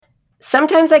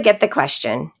Sometimes I get the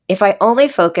question, if I only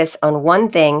focus on one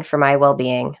thing for my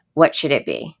well-being, what should it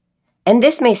be? And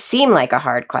this may seem like a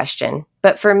hard question,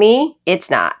 but for me, it's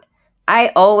not.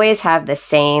 I always have the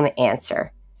same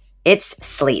answer. It's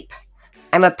sleep.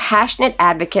 I'm a passionate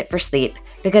advocate for sleep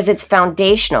because it's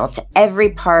foundational to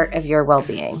every part of your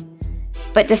well-being.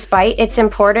 But despite its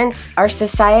importance, our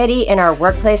society and our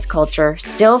workplace culture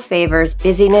still favors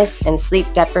busyness and sleep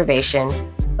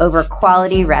deprivation over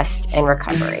quality rest and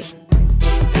recovery.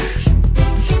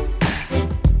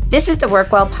 This is the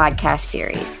Work Well podcast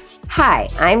series. Hi,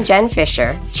 I'm Jen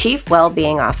Fisher, Chief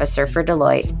Wellbeing Officer for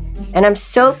Deloitte, and I'm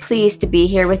so pleased to be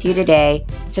here with you today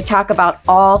to talk about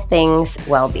all things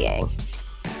well-being.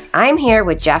 I'm here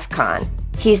with Jeff Kahn.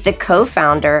 He's the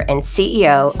co-founder and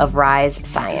CEO of Rise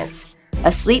Science,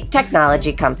 a sleep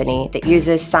technology company that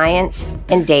uses science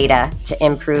and data to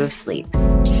improve sleep.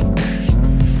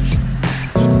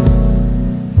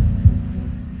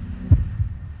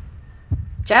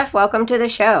 Jeff, welcome to the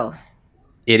show.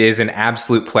 It is an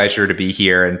absolute pleasure to be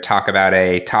here and talk about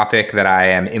a topic that I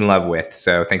am in love with.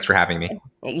 So thanks for having me.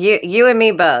 You and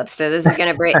me both. So this is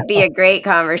going to be a great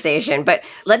conversation. But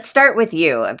let's start with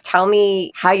you. Tell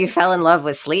me how you fell in love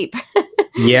with sleep.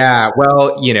 Yeah,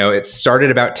 well, it started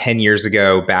about 10 years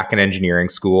ago back in engineering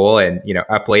school and,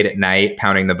 up late at night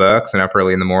pounding the books and up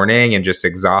early in the morning and just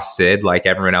exhausted like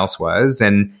everyone else was.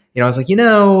 And, I was like,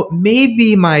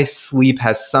 maybe my sleep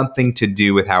has something to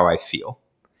do with how I feel.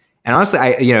 And honestly,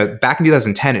 back in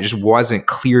 2010, it just wasn't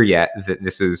clear yet that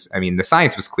this is, the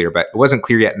science was clear, but it wasn't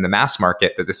clear yet in the mass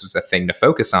market that this was a thing to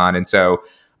focus on. And so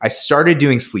I started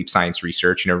doing sleep science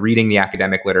research, reading the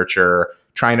academic literature,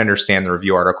 trying to understand the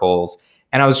review articles.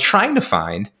 And I was trying to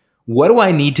find, what do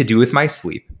I need to do with my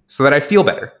sleep so that I feel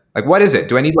better? Like, what is it?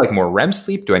 Do I need more REM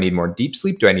sleep? Do I need more deep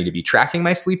sleep? Do I need to be tracking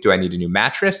my sleep? Do I need a new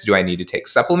mattress? Do I need to take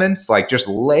supplements? Just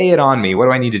lay it on me. What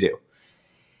do I need to do?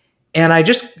 And I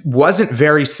just wasn't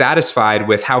very satisfied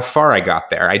with how far I got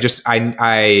there. I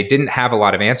didn't have a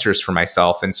lot of answers for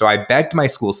myself. And so I begged my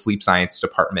school's sleep science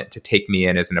department to take me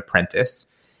in as an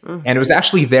apprentice. Mm-hmm. And it was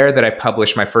actually there that I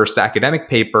published my first academic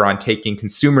paper on taking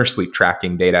consumer sleep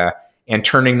tracking data and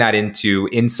turning that into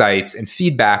insights and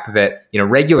feedback that,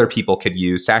 regular people could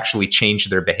use to actually change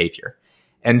their behavior.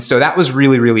 And so that was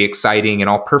really, really exciting and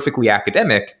all perfectly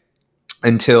academic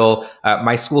until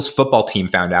my school's football team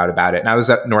found out about it. And I was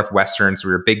at Northwestern, so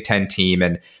we were a Big Ten team.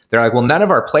 And they're like, well, none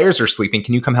of our players are sleeping.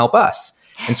 Can you come help us?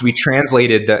 And so we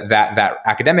translated that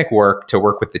academic work to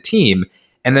work with the team.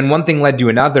 And then one thing led to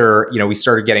another. We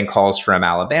started getting calls from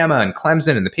Alabama and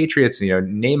Clemson and the Patriots,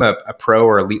 name a pro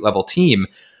or elite level team.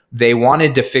 They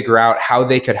wanted to figure out how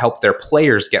they could help their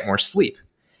players get more sleep.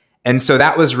 And so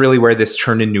that was really where this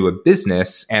turned into a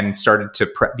business and started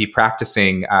to be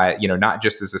practicing, not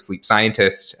just as a sleep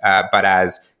scientist, but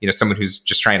as, someone who's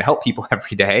just trying to help people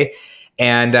every day.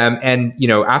 And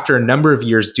after a number of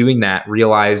years doing that,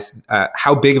 realized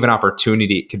how big of an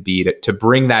opportunity it could be to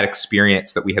bring that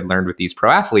experience that we had learned with these pro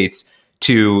athletes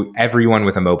to everyone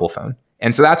with a mobile phone.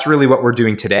 And so that's really what we're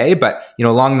doing today. But,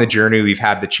 along the journey, we've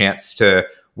had the chance to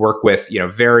work with,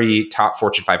 very top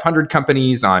Fortune 500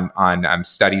 companies on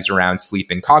studies around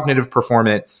sleep and cognitive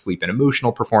performance, sleep and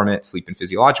emotional performance, sleep and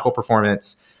physiological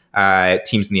performance,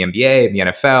 teams in the NBA and the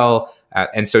NFL.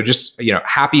 And so just,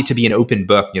 happy to be an open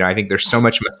book. I think there's so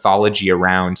much mythology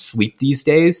around sleep these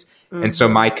days. Mm-hmm. And so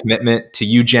my commitment to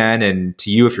you, Jen, and to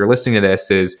you, if you're listening to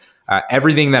this, is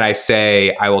everything that I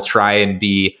say, I will try and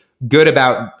be good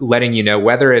about letting you know,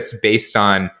 whether it's based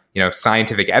on,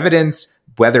 scientific evidence,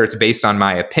 whether it's based on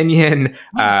my opinion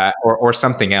or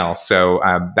something else. So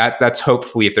that's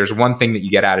hopefully, if there's one thing that you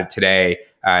get out of today,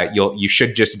 you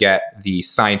should just get the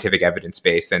scientific evidence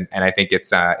base. And I think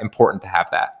it's important to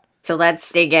have that. So let's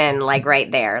dig in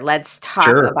right there. Let's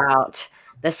talk about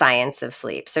the science of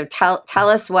sleep. So tell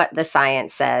us what the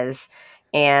science says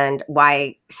and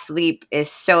why sleep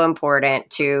is so important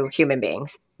to human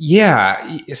beings.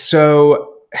 Yeah. So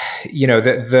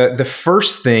the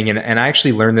first thing, and I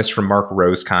actually learned this from Mark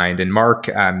Rosekind, and Mark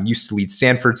used to lead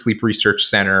Stanford Sleep Research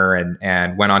Center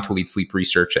and went on to lead sleep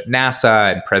research at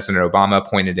NASA, and President Obama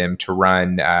appointed him to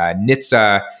run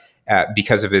NHTSA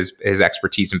because of his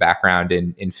expertise and background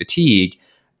in fatigue.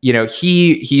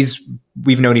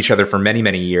 We've known each other for many,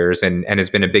 many years and has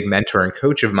been a big mentor and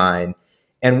coach of mine.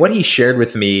 And what he shared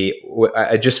with me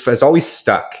just has always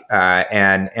stuck.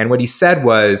 And what he said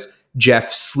was,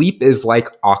 Jeff, sleep is like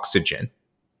oxygen.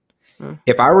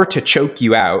 If I were to choke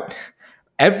you out,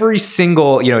 every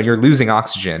single, you're losing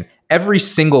oxygen, every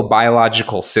single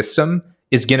biological system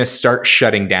is going to start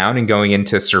shutting down and going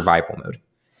into survival mode.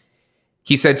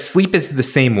 He said, sleep is the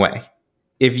same way.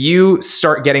 If you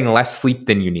start getting less sleep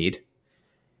than you need,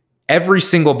 every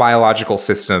single biological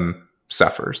system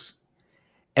suffers.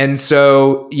 And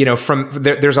so,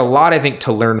 there's a lot, I think,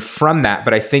 to learn from that.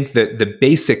 But I think that the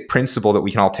basic principle that we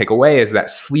can all take away is that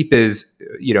sleep is,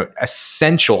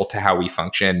 essential to how we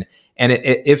function. And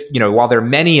while there are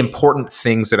many important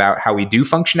things about how we do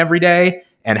function every day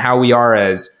and how we are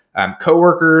as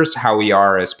coworkers, how we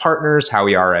are as partners, how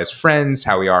we are as friends,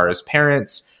 how we are as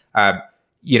parents,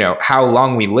 how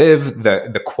long we live,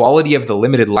 the quality of the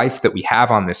limited life that we have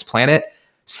on this planet,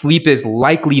 sleep is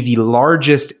likely the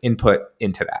largest input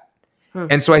into that.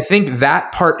 And so I think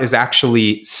that part is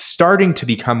actually starting to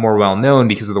become more well known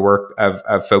because of the work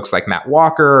of folks like Matt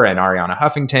Walker and Arianna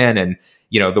Huffington and,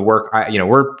 the work,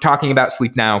 we're talking about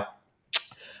sleep now.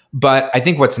 But I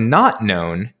think what's not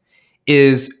known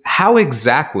is how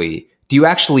exactly do you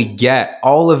actually get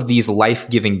all of these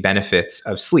life-giving benefits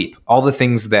of sleep, all the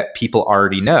things that people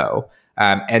already know.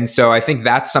 And so I think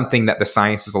that's something that the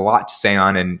science has a lot to say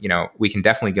on. And, we can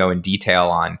definitely go in detail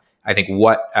on, I think,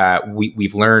 what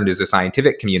we've learned as a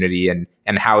scientific community and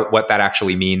what that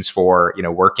actually means for,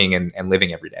 working and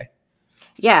living every day.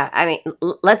 Yeah. I mean,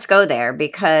 let's go there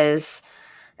because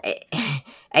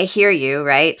I hear you,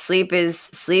 right? Sleep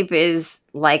is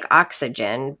like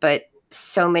oxygen, but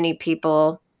so many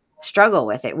people struggle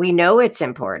with it. We know it's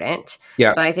important.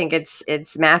 Yeah. But I think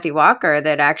it's Matthew Walker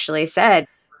that actually said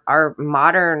our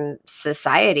modern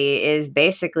society is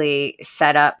basically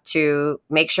set up to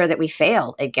make sure that we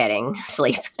fail at getting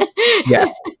sleep.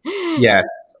 Yeah. Yeah.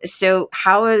 So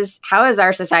how is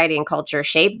our society and culture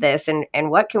shaped this and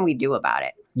what can we do about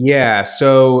it? Yeah.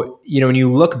 So, when you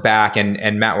look back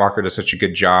and Matt Walker does such a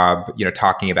good job,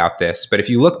 talking about this, but if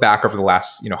you look back over the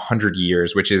last, 100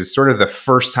 years, which is sort of the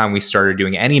first time we started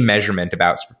doing any measurement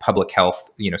about public health,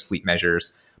 sleep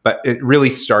measures, but it really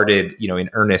started, in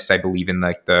earnest, I believe, in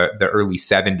like the early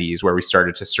 70s, where we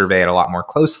started to survey it a lot more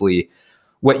closely.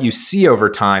 What you see over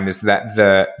time is that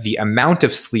the amount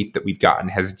of sleep that we've gotten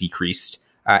has decreased,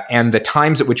 and the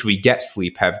times at which we get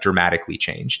sleep have dramatically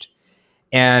changed.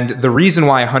 And the reason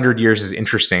why 100 years is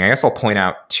interesting, I guess I'll point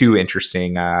out two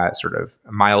interesting sort of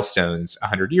milestones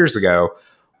 100 years ago.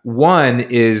 One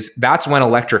is that's when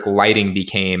electric lighting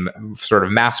became sort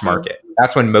of mass market.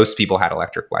 That's when most people had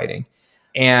electric lighting.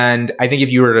 And I think if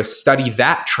you were to study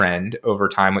that trend over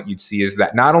time, what you'd see is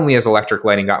that not only has electric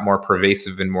lighting got more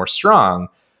pervasive and more strong,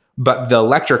 but the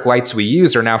electric lights we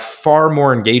use are now far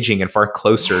more engaging and far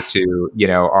closer to,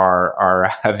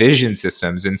 our vision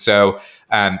systems. And so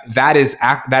that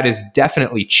is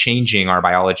definitely changing our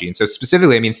biology. And so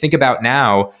specifically, I mean, think about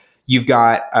now, you've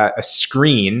got a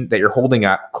screen that you're holding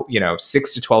up,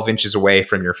 6 to 12 inches away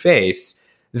from your face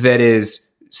that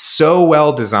is so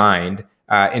well designed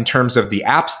in terms of the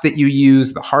apps that you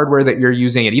use, the hardware that you're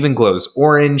using. It even glows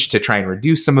orange to try and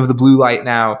reduce some of the blue light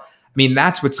now. I mean,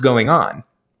 that's what's going on.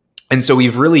 And so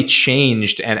we've really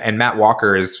changed, and Matt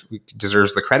Walker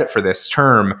deserves the credit for this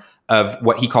term of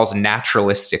what he calls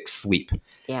naturalistic sleep.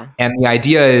 Yeah. And the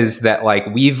idea is that like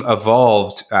we've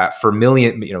evolved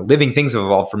living things have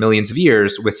evolved for millions of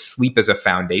years with sleep as a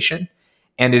foundation,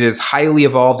 and it is highly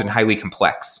evolved and highly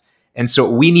complex. And so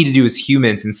what we need to do as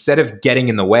humans, instead of getting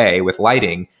in the way with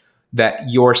lighting, that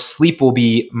your sleep will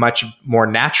be much more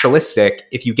naturalistic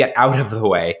if you get out of the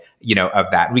way, of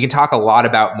that. We can talk a lot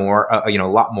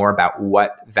more about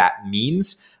what that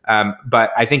means.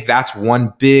 But I think that's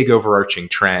one big overarching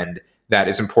trend that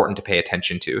is important to pay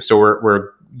attention to. So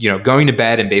we're going to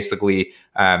bed and basically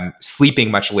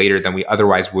sleeping much later than we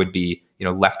otherwise would be,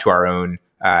 left to our own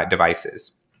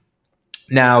devices.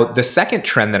 Now, the second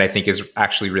trend that I think is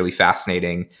actually really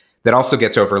fascinating that also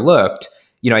gets overlooked,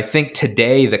 I think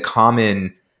today the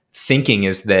common thinking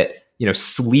is that,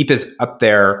 sleep is up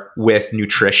there with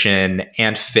nutrition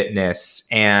and fitness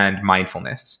and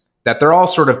mindfulness, that they're all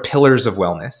sort of pillars of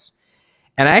wellness.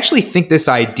 And I actually think this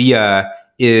idea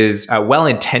is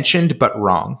well-intentioned, but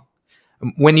wrong.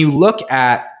 When you look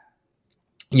at,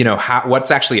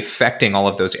 what's actually affecting all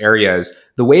of those areas,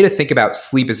 the way to think about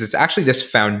sleep is it's actually this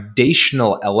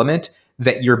foundational element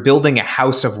that you're building a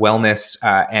house of wellness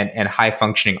and high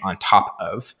functioning on top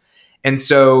of. And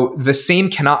so the same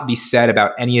cannot be said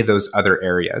about any of those other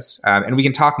areas. And we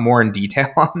can talk more in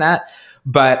detail on that.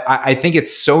 But I think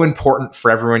it's so important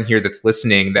for everyone here that's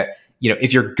listening that,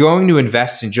 if you're going to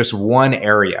invest in just one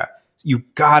area,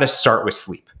 you've got to start with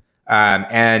sleep.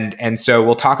 And so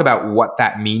we'll talk about what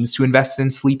that means to invest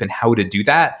in sleep and how to do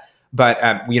that. But,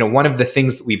 one of the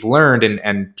things that we've learned,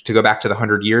 and to go back to the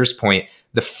 100 years point,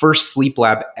 the first sleep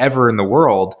lab ever in the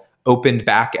world opened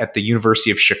back at the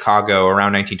University of Chicago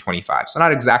around 1925. So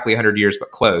not exactly 100 years, but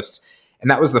close.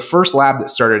 And that was the first lab that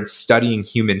started studying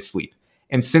human sleep.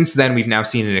 And since then, we've now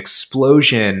seen an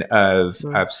explosion of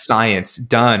science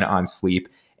done on sleep.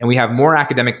 And we have more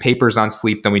academic papers on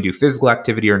sleep than we do physical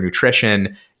activity or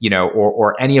nutrition,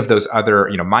 or any of those other,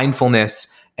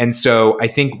 mindfulness. And so I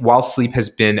think while sleep has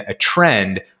been a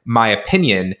trend, my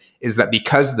opinion is that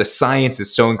because the science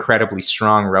is so incredibly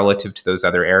strong relative to those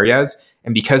other areas,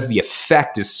 and because the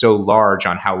effect is so large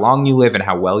on how long you live and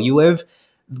how well you live,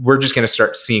 we're just going to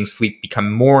start seeing sleep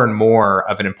become more and more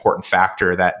of an important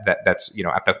factor that's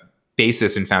at the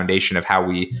basis and foundation of how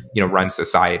we run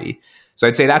society. So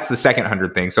I'd say that's the second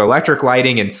 100 thing. So electric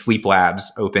lighting and sleep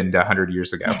labs opened 100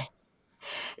 years ago.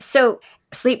 So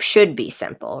sleep should be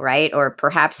simple, right? Or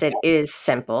perhaps it is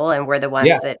simple and we're the ones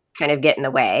that kind of get in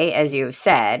the way, as you've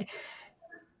said.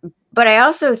 But I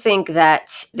also think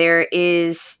that there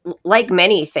is, like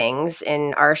many things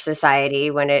in our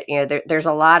society, when there's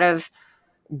a lot of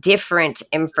different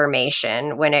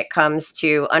information when it comes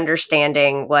to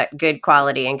understanding what good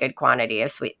quality and good quantity of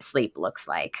sleep looks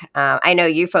like. I know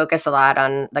you focus a lot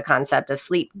on the concept of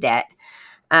sleep debt.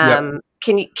 Yep.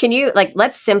 Can you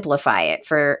let's simplify it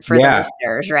for the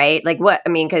listeners, right? Like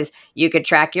because you could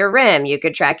track your REM, you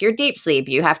could track your deep sleep,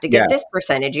 you have to get this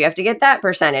percentage, you have to get that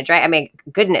percentage, right? I mean,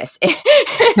 goodness.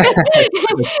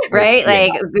 Right?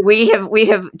 Like we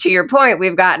have, to your point,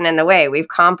 we've gotten in the way. We've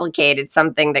complicated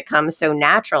something that comes so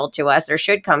natural to us, or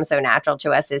should come so natural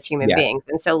to us as human beings.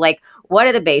 And so what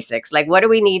are the basics? Like, what do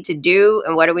we need to do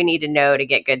and what do we need to know to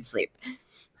get good sleep?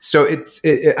 So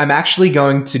I'm actually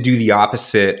going to do the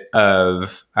opposite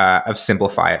of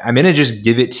simplify it. I'm going to just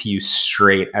give it to you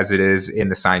straight as it is in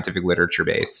the scientific literature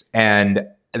base. And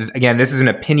again, this is an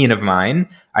opinion of mine.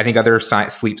 I think other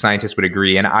sleep scientists would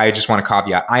agree. And I just want to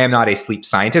caveat, I am not a sleep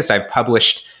scientist. I've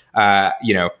published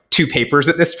 2 papers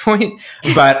at this point,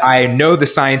 but I know the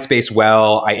science base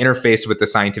well. I interface with the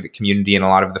scientific community and a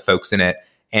lot of the folks in it.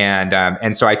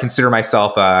 And so I consider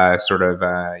myself a sort of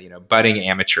budding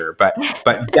amateur, but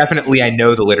definitely I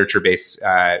know the literature base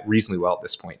reasonably well at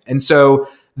this point. And so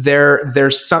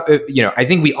there's some, I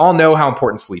think we all know how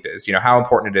important sleep is, how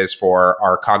important it is for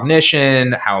our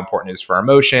cognition, how important it is for our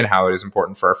emotion, how it is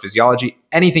important for our physiology,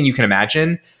 anything you can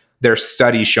imagine. There's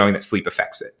studies showing that sleep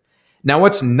affects it. Now,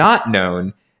 what's not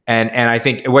known, and I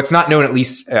think what's not known, at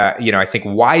least, I think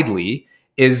widely,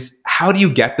 is how do you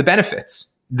get the benefits?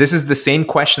 This is the same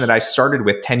question that I started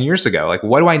with 10 years ago. Like,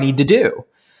 what do I need to do?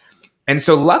 And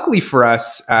so luckily for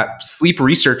us, sleep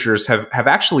researchers have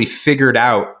actually figured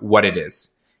out what it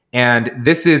is. And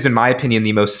this is, in my opinion,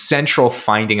 the most central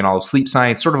finding in all of sleep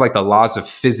science, sort of like the laws of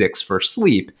physics for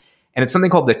sleep. And it's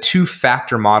something called the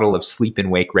 2-factor model of sleep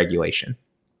and wake regulation.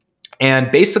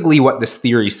 And basically what this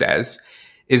theory says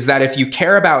is that if you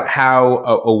care about how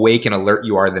awake and alert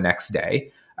you are the next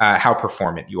day, how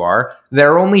performant you are,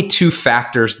 there are only 2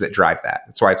 factors that drive that.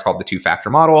 That's why it's called the 2-factor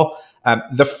model.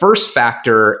 The first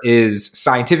factor is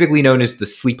scientifically known as the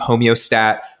sleep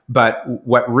homeostat, but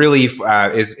what really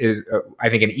is I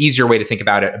think an easier way to think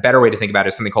about it, a better way to think about it,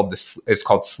 is something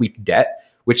called sleep debt,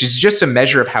 which is just a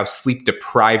measure of how sleep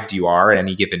deprived you are at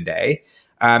any given day.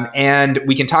 And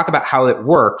we can talk about how it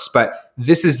works, but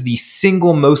this is the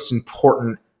single most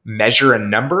important measure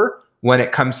and number when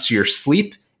it comes to your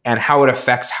sleep and how it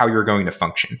affects how you're going to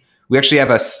function. We actually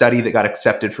have a study that got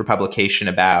accepted for publication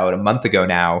about a month ago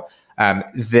now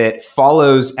that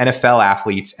follows NFL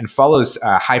athletes and follows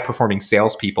high-performing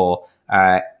salespeople.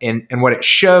 And what it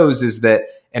shows is that,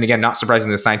 and again, not surprising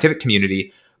to the scientific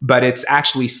community, but it's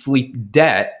actually sleep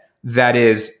debt that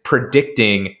is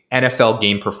predicting NFL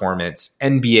game performance,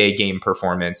 NBA game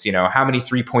performance, how many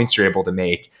 3 points you're able to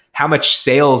make, how much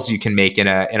sales you can make in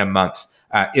a month,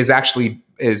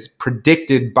 is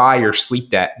predicted by your sleep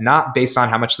debt, not based on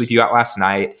how much sleep you got last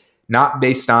night, not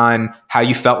based on how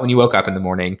you felt when you woke up in the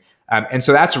morning. And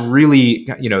so that's really,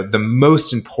 the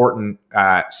most important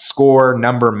score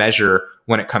number measure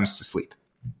when it comes to sleep.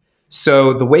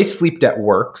 So the way sleep debt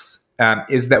works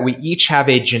is that we each have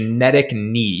a genetic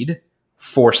need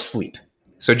for sleep.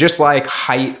 So just like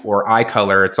height or eye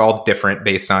color, it's all different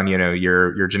based on,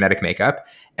 your genetic makeup.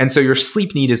 And so your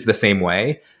sleep need is the same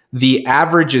way. The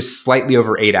average is slightly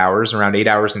over 8 hours, around 8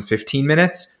 hours and 15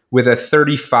 minutes, with a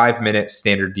 35-minute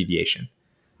standard deviation.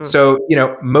 So,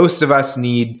 most of us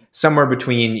need somewhere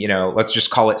between, let's just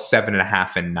call it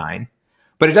 7.5 and 9.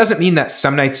 But it doesn't mean that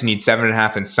some nights you need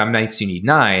 7.5 and some nights you need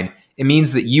 9. It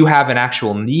means that you have an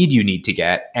actual need you need to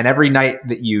get. And every night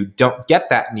that you don't get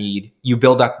that need, you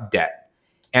build up debt.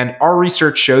 And our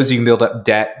research shows you can build up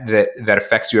debt that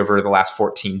affects you over the last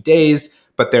 14 days.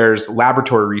 But there's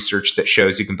laboratory research that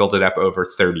shows you can build it up over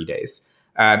 30 days.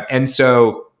 And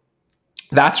so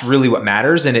that's really what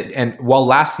matters. And while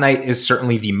last night is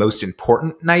certainly the most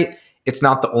important night, it's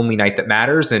not the only night that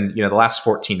matters. And, the last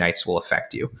 14 nights will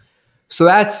affect you. So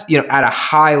that's, at a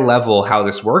high level how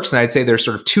this works. And I'd say there's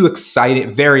sort of two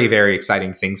very, very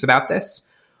exciting things about this.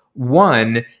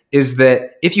 One is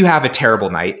that if you have a terrible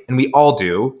night, and we all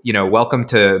do, welcome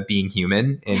to being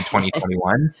human in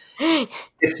 2021.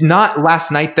 It's not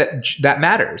last night that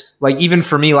matters. Like, even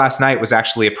for me, last night was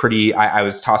actually I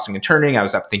was tossing and turning. I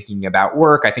was up thinking about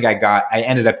work. I think I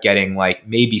ended up getting like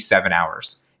maybe 7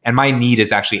 hours, and my need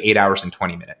is actually 8 hours and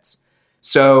 20 minutes.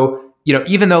 So,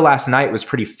 even though last night was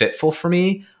pretty fitful for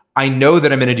me, I know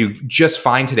that I'm going to do just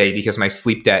fine today because my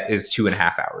sleep debt is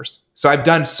 2.5 hours. So I've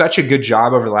done such a good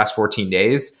job over the last 14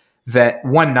 days that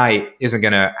one night isn't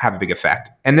going to have a big effect.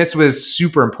 And this was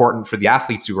super important for the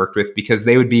athletes we worked with, because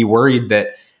they would be worried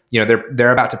that,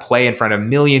 they're about to play in front of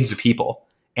millions of people,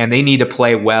 and they need to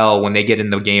play well when they get in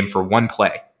the game for one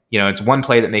play. It's one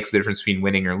play that makes the difference between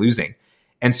winning or losing.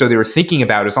 And so they were thinking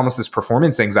about, it's almost this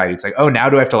performance anxiety. It's like, oh, now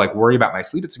do I have to like worry about my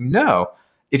sleep? It's like, no.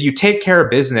 If you take care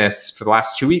of business for the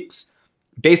last 2 weeks,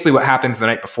 basically what happens the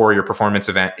night before your performance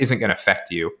event isn't going to affect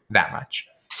you that much.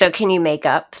 So can you make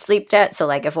up sleep debt? So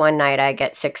like if one night I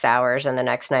get 6 hours and the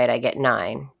next night I get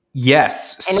 9.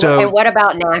 Yes. And what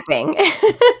about napping?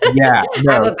 Yeah.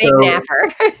 No, I'm a big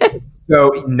napper.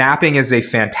 So napping is a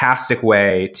fantastic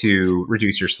way to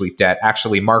reduce your sleep debt.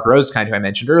 Actually, Mark Rosekind, who I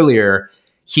mentioned earlier,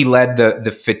 he led the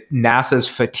NASA's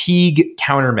fatigue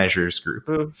countermeasures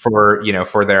group for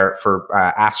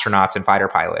astronauts and fighter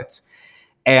pilots.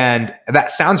 And that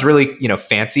sounds really,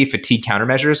 fancy, fatigue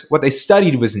countermeasures. What they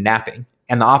studied was napping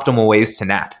and the optimal ways to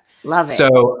nap. Love it.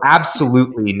 So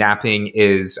absolutely, napping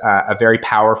is a very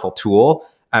powerful tool,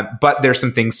 but there's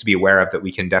some things to be aware of that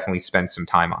we can definitely spend some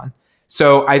time on.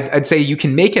 So I'd say you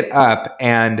can make it up.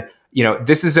 And,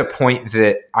 this is a point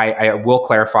that I will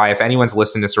clarify. If anyone's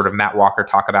listened to sort of Matt Walker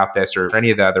talk about this or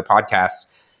any of the other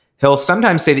podcasts, he'll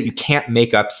sometimes say that you can't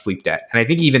make up sleep debt. And I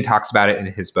think he even talks about it in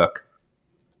his book.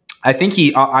 I think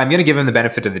I'm going to give him the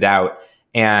benefit of the doubt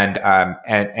and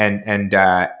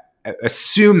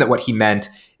assume that what he meant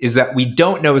is that we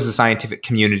don't know as a scientific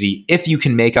community if you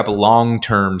can make up a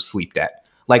long-term sleep debt.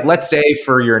 Like, let's say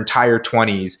for your entire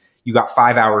 20s, you got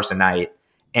 5 hours a night,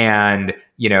 and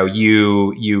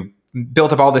you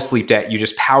built up all this sleep debt. You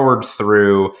just powered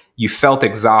through. You felt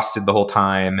exhausted the whole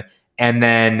time, and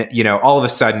then all of a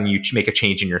sudden you make a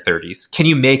change in your 30s. Can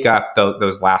you make up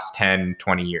those last 10,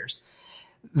 20 years?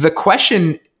 That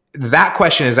question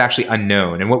is actually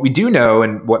unknown. And what we do know,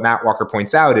 and what Matt Walker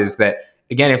points out, is that,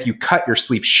 again, if you cut your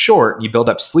sleep short and you build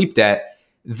up sleep debt,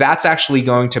 that's actually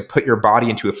going to put your body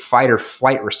into a fight or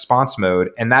flight response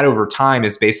mode. And that over time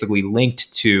is basically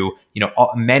linked to,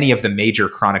 many of the major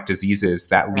chronic diseases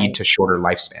that lead to shorter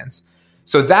lifespans.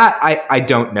 So that I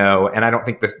don't know. And I don't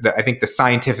think I think the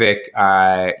scientific,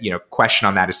 question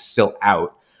on that is still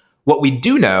out. What we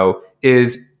do know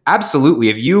is absolutely,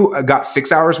 if you got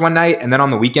 6 hours one night and then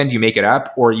on the weekend you make it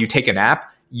up or you take a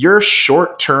nap, your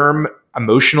short-term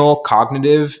emotional,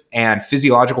 cognitive, and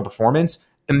physiological performance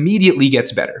immediately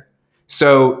gets better.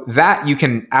 So that you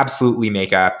can absolutely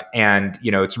make up. And,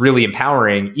 it's really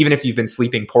empowering. Even if you've been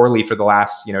sleeping poorly for the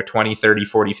last, 20, 30,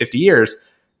 40, 50 years,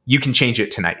 you can change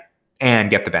it tonight and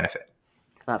get the benefit.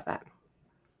 Love that.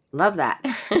 Love that.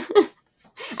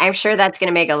 I'm sure that's going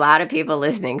to make a lot of people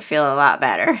listening feel a lot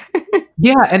better.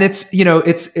 Yeah. And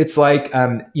it's like,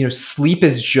 sleep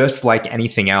is just like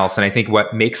anything else. And I think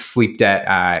what makes sleep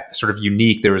debt sort of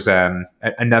unique, there was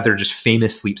another just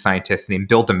famous sleep scientist named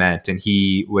Bill Dement, and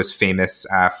he was famous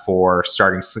for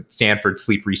starting Stanford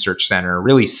Sleep Research Center,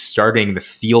 really starting the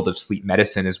field of sleep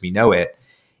medicine as we know it.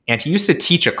 And he used to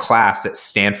teach a class at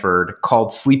Stanford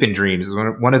called Sleep and Dreams. It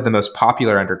was one of the most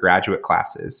popular undergraduate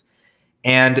classes.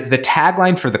 And the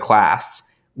tagline for the class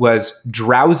was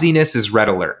 "Drowsiness is red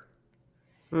alert."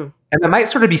 And that might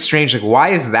sort of be strange. Like, why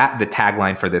is that the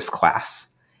tagline for this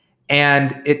class?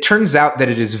 And it turns out that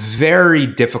it is very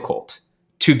difficult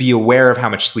to be aware of how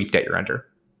much sleep debt you're under.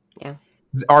 Yeah.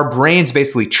 Our brains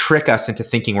basically trick us into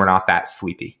thinking we're not that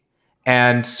sleepy.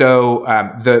 And so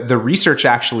the research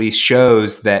actually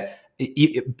shows that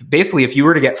basically if you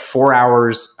were to get 4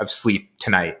 hours of sleep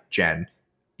tonight, Jen,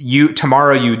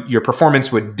 tomorrow your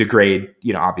performance would degrade,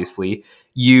 obviously.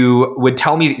 You would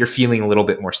tell me that you're feeling a little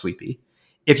bit more sleepy.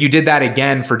 If you did that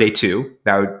again for day 2,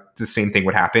 the same thing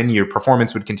would happen. Your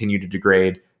performance would continue to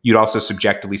degrade. You'd also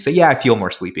subjectively say, yeah, I feel more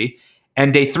sleepy.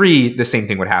 And day 3, the same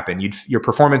thing would happen. Your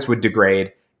performance would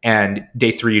degrade. And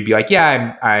day 3, you'd be like,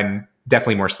 yeah, I'm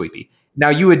definitely more sleepy. Now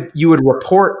you would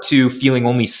report to feeling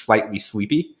only slightly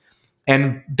sleepy.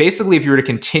 And basically, if you were to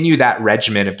continue that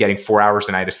regimen of getting 4 hours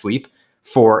a night of sleep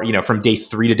for, from day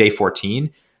 3 to day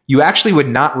 14, you actually would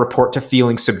not report to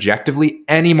feeling subjectively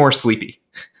any more sleepy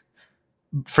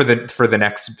for the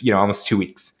next, almost 2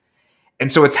 weeks.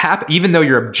 And so it's even though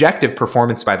your objective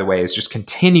performance, by the way, is just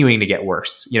continuing to get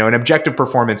worse, an objective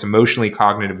performance emotionally,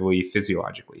 cognitively,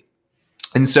 physiologically.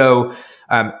 And so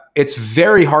it's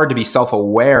very hard to be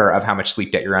self-aware of how much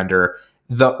sleep debt you're under.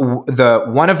 The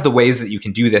one of the ways that you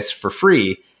can do this for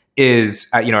free is,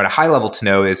 at a high level to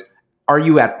know is, are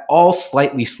you at all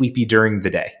slightly sleepy during the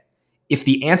day? If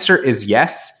the answer is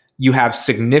yes, you have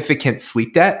significant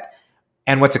sleep debt.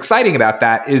 And what's exciting about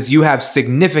that is you have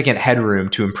significant headroom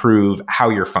to improve how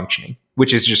you're functioning,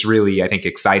 which is just really, I think,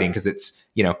 exciting because it's,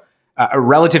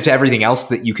 relative to everything else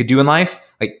that you could do in life,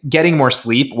 like getting more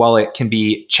sleep, while it can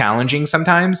be challenging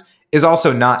sometimes, is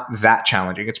also not that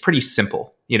challenging. It's pretty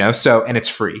simple, and it's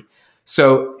free.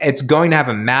 So it's going to have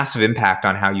a massive impact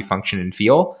on how you function and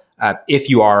feel if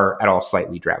you are at all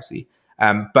slightly drowsy.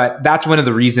 But that's one of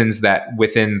the reasons that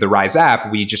within the Rise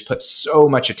app, we just put so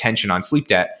much attention on sleep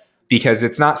debt, because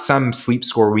it's not some sleep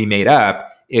score we made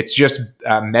up. It's just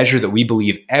a measure that we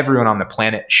believe everyone on the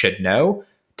planet should know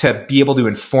to be able to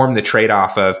inform the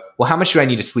trade-off of, well, how much do I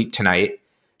need to sleep tonight?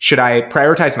 Should I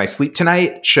prioritize my sleep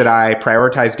tonight? Should I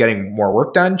prioritize getting more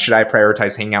work done? Should I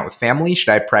prioritize hanging out with family? Should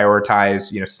I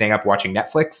prioritize, staying up watching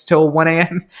Netflix till 1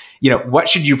 a.m.? What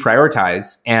should you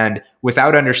prioritize? And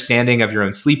without understanding of your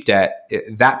own sleep debt,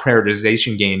 that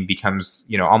prioritization game becomes,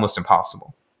 almost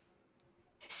impossible.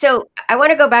 So I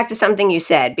want to go back to something you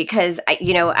said, because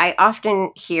I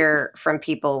often hear from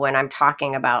people when I'm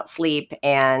talking about sleep,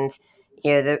 and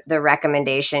the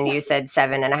recommendation, you said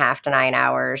 7.5 to 9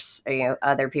 hours, or,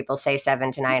 other people say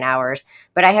 7 to 9 hours,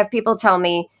 but I have people tell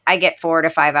me I get 4 to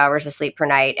 5 hours of sleep per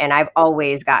night, and I've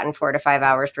always gotten 4 to 5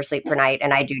 hours per sleep per night,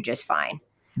 and I do just fine.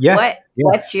 Yeah.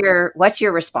 What's your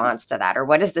response to that, or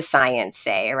what does the science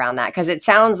say around that? Because it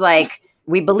sounds like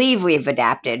we believe we've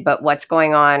adapted, but what's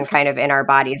going on kind of in our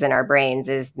bodies and our brains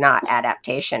is not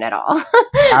adaptation at all.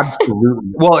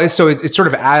 Absolutely. Well, so it's sort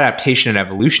of adaptation in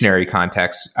evolutionary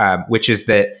context, which is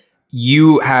that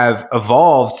you have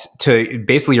evolved to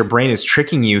basically, your brain is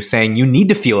tricking you, saying you need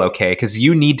to feel okay because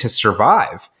you need to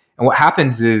survive. And what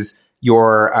happens is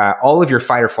your all of your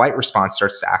fight or flight response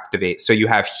starts to activate. So you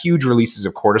have huge releases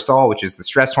of cortisol, which is the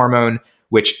stress hormone,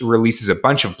 which releases a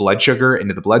bunch of blood sugar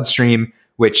into the bloodstream,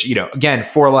 which, again,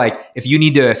 for like, if you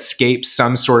need to escape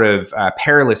some sort of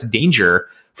perilous danger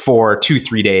for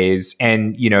 2-3 days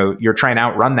and, you're trying to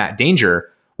outrun that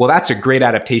danger, well, that's a great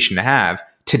adaptation to have.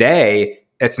 Today,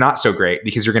 it's not so great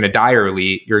because you're going to die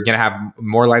early. You're going to have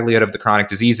more likelihood of the chronic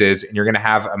diseases, and you're going to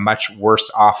have a much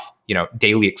worse off,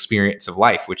 daily experience of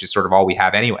life, which is sort of all we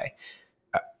have anyway.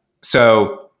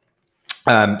 So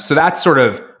that's sort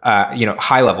of,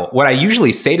 high level. What I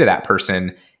usually say to that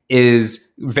person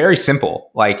is very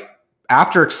simple. Like,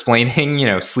 after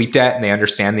explaining, sleep debt, and they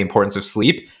understand the importance of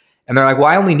sleep, and they're like, well,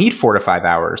 I only need 4 to 5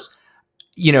 hours.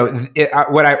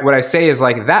 What I say is,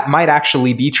 like, that might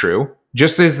actually be true.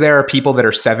 Just as there are people that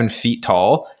are 7 feet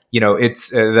tall, it's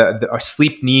the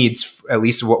sleep needs, at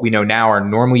least what we know now, are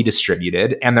normally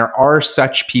distributed. And there are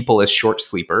such people as short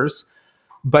sleepers.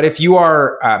 But if you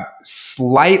are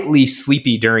slightly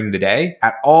sleepy during the day,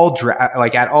 at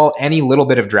all, any little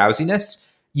bit of drowsiness,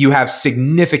 you have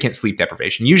significant sleep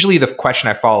deprivation. Usually the question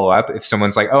I follow up, if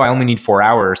someone's like, oh, I only need 4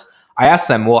 hours, I ask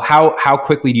them, well, how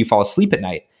quickly do you fall asleep at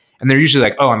night? And they're usually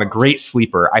like, oh, I'm a great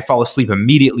sleeper. I fall asleep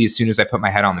immediately as soon as I put my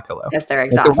head on the pillow. Because they're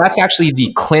exhausted. So that's actually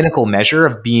the clinical measure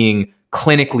of being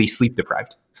clinically sleep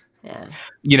deprived. Yeah.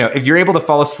 If you're able to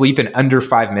fall asleep in under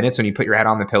 5 minutes when you put your head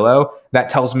on the pillow, that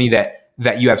tells me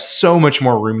that you have so much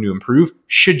more room to improve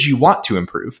should you want to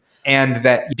improve. And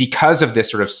that because of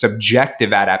this sort of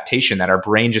subjective adaptation that our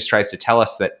brain just tries to tell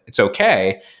us that it's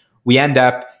okay, we end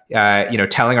up,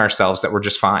 telling ourselves that we're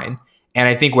just fine. And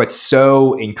I think what's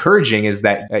so encouraging is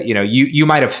that, you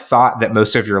might have thought that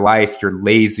most of your life you're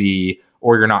lazy,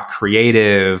 or you're not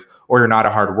creative, or you're not a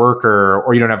hard worker,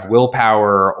 or you don't have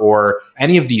willpower, or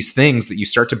any of these things that you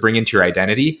start to bring into your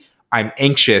identity. I'm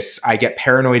anxious, I get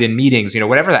paranoid in meetings,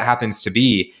 whatever that happens to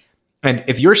be. And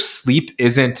if your sleep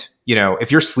isn't,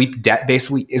 if your sleep debt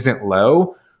basically isn't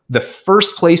low, the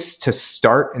first place to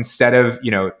start, instead of,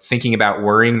 thinking about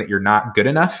worrying that you're not good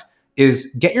enough,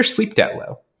 is get your sleep debt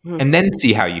low. And then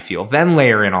see how you feel. Then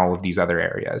layer in all of these other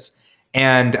areas,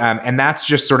 and that's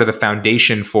just sort of the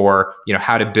foundation for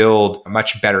how to build a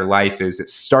much better life. Is it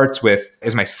starts with,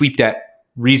 is my sleep debt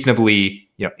reasonably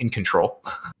in control?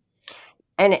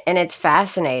 And it's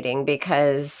fascinating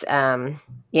because I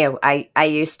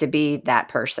used to be that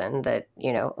person that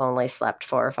only slept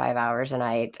 4 or 5 hours a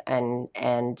night, and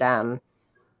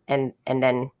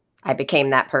then I became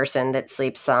that person that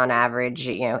sleeps on average,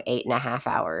 8.5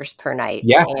 hours per night.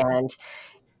 Yeah. And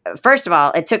first of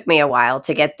all, it took me a while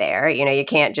to get there. You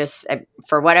can't just,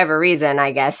 for whatever reason,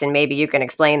 I guess, and maybe you can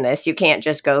explain this, you can't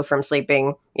just go from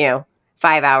sleeping,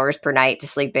 5 hours per night to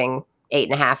sleeping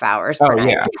 8.5 hours per Oh,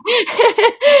 night.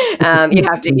 yeah. You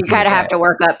kind of have to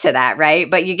work up to that, right?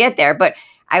 But you get there. But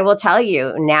I will tell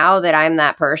you now that I'm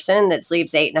that person that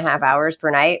sleeps 8.5 hours per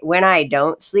night, when I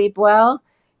don't sleep well,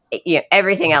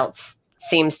 everything else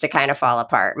seems to kind of fall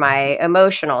apart. My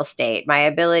emotional state, my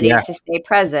ability Yeah. to stay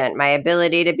present, my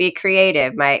ability to be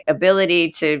creative, my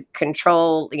ability to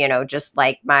control, just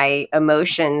like my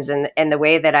emotions and the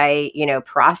way that I,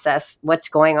 process what's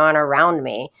going on around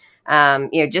me.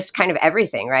 Just kind of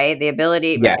everything, right? The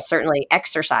ability, Yeah. certainly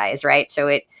exercise, right? So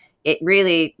it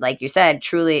really, like you said,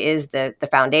 truly is the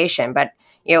foundation. But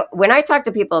when I talk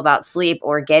to people about sleep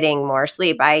or getting more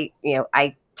sleep, I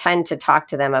tend to talk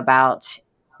to them about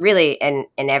really in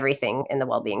everything in the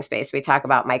well-being space. We talk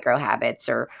about micro habits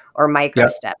or micro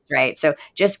Yep. steps, right? So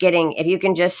just getting, if you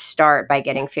can just start by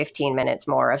getting 15 minutes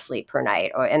more of sleep per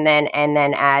night, and then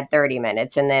add 30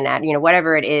 minutes, and then add,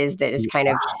 whatever it is that is kind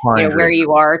of, where 100.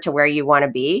 you are to where you want to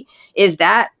be. Is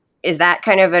that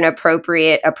kind of an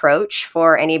appropriate approach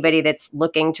for anybody that's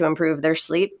looking to improve their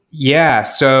sleep? Yeah.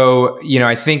 So,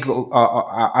 I think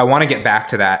I want to get back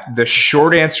to that. The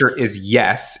short answer is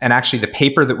yes. And actually, the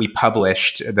paper that we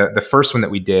published, the first one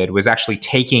that we did, was actually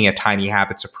taking a tiny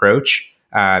habits approach,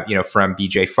 from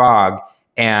BJ Fogg,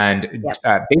 and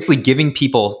Yep. basically giving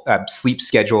people sleep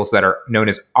schedules that are known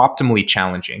as optimally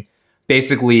challenging.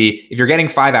 Basically, if you're getting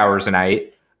 5 hours a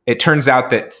night, it turns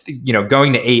out that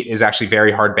going to 8 is actually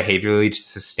very hard behaviorally to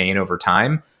sustain over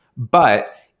time.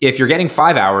 But if you're getting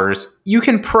 5 hours, you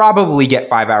can probably get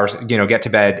 5 hours, get to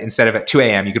bed instead of at 2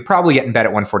 a.m. You could probably get in bed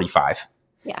at 1:45.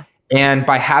 Yeah. And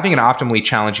by having an optimally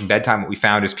challenging bedtime, what we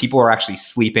found is people are actually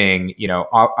sleeping,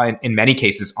 in many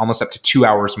cases, almost up to 2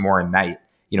 hours more a night,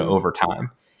 over time.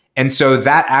 And so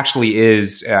that actually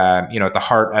is, at the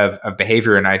heart of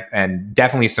behavior, and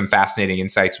definitely some fascinating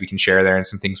insights we can share there and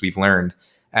some things we've learned.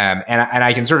 And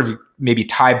I can sort of maybe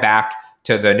tie back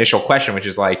to the initial question, which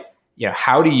is like,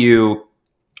 what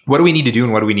do we need to do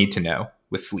and what do we need to know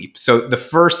with sleep? So the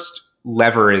first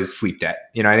lever is sleep debt.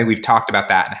 I think we've talked about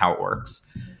that and how it works.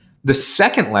 The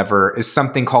second lever is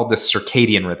something called the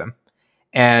circadian rhythm.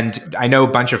 And I know a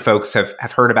bunch of folks have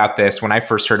heard about this. When I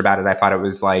first heard about it, I thought it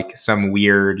was like some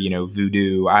weird,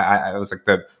 voodoo. I was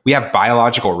like, we have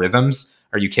biological rhythms.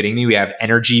 Are you kidding me? We have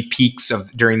energy peaks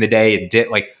during the day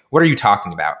and like, what are you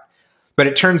talking about? But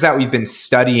it turns out we've been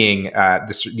studying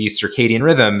these circadian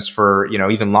rhythms for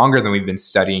even longer than we've been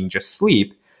studying just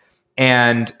sleep.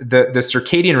 And the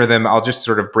circadian rhythm, I'll just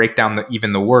sort of break down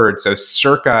even the word. So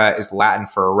circa is Latin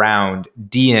for around,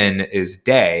 dien is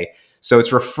day. So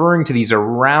it's referring to these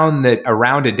around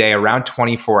a day, around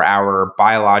 24-hour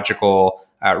biological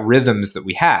rhythms that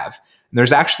we have. And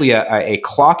there's actually a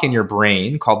clock in your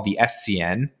brain called the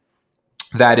SCN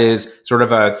that is sort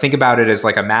of think about it as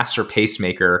like a master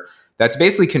pacemaker that's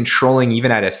basically controlling,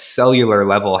 even at a cellular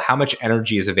level, how much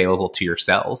energy is available to your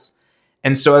cells.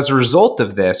 And so as a result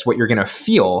of this, what you're going to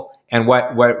feel, and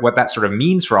what that sort of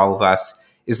means for all of us,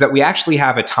 is that we actually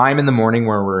have a time in the morning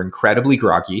where we're incredibly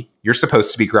groggy. You're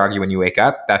supposed to be groggy when you wake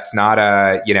up. That's not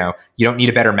you don't need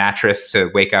a better mattress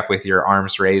to wake up with your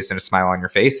arms raised and a smile on your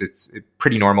face. It's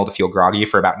pretty normal to feel groggy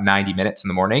for about 90 minutes in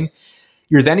the morning.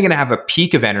 You're then going to have a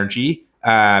peak of energy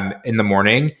in the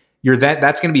morning.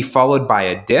 That's going to be followed by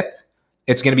a dip.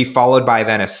 It's going to be followed by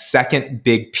then a second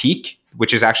big peak,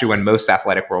 which is actually when most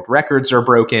athletic world records are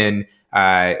broken,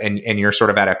 and you're sort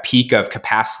of at a peak of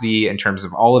capacity in terms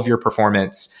of all of your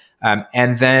performance.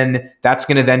 And then that's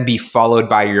going to then be followed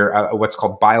by your what's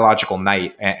called biological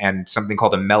night and something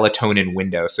called a melatonin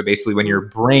window. So basically when your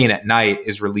brain at night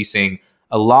is releasing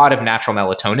a lot of natural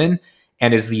melatonin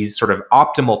and is the sort of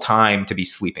optimal time to be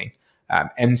sleeping.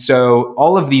 And so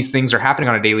all of these things are happening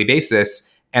on a daily basis.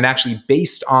 And actually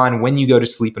based on when you go to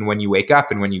sleep and when you wake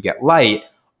up and when you get light,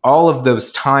 all of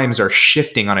those times are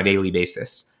shifting on a daily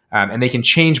basis. And they can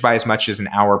change by as much as an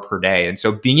hour per day. And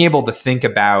so being able to think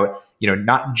about,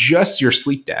 not just your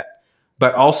sleep debt,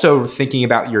 but also thinking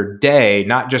about your day,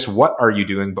 not just what are you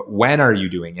doing, but when are you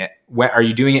doing it? When are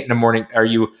you doing it in the morning? Are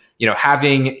you,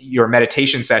 having your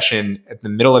meditation session at the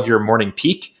middle of your morning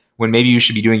peak when maybe you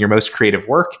should be doing your most creative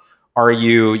work? Are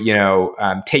you,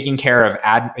 taking care of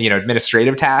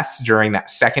administrative tasks during that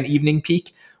second evening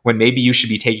peak when maybe you should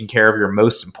be taking care of your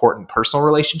most important personal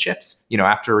relationships,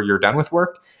 after you're done with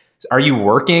work? Are you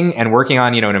working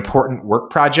on, an important work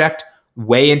project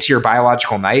way into your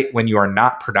biological night when you are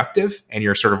not productive and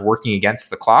you're sort of working against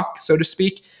the clock, so to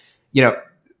speak?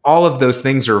 all of those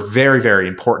things are very, very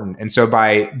important. And so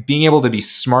by being able to be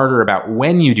smarter about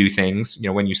when you do things,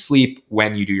 when you sleep,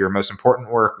 when you do your most important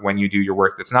work, when you do your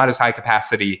work that's not as high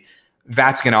capacity,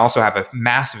 that's going to also have a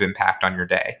massive impact on your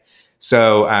day.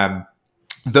 So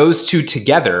those two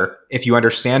together, if you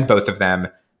understand both of them,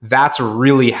 that's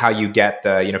really how you get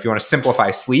the, if you want to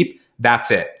simplify sleep, that's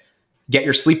it. Get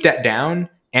your sleep debt down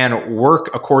and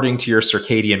work according to your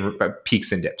circadian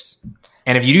peaks and dips.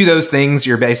 And if you do those things,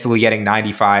 you're basically getting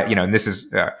 95, and this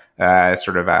is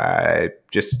sort of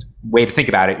just way to think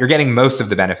about it. You're getting most of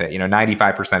the benefit,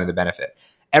 95% of the benefit.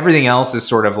 Everything else is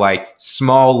sort of like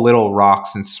small little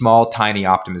rocks and small tiny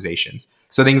optimizations.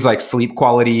 So things like sleep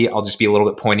quality, I'll just be a little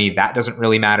bit pointy. That doesn't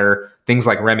really matter. Things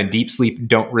like REM and deep sleep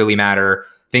don't really matter.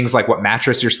 Things like what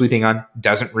mattress you're sleeping on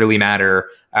doesn't really matter.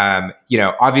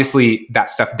 Obviously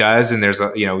that stuff does. And there's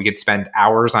we could spend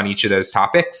hours on each of those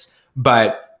topics,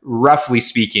 but roughly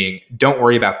speaking, don't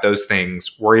worry about those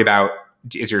things. Worry about,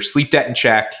 is your sleep debt in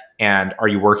check, and are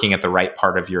you working at the right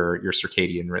part of your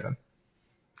circadian rhythm?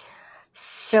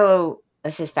 So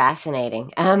this is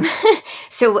fascinating.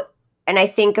 So, and I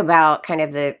think about kind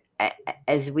of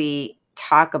as we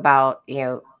talk about,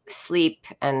 sleep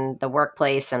and the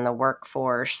workplace and the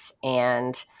workforce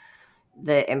and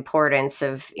the importance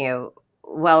of,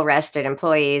 well-rested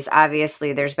employees.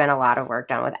 Obviously, there's been a lot of work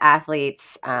done with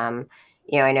athletes.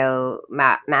 I know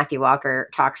Matthew Walker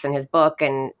talks in his book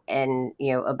and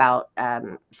about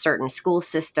certain school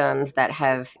systems that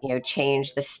have,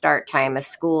 changed the start time of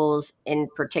schools, in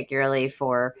particularly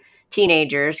for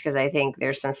teenagers, because I think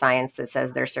there's some science that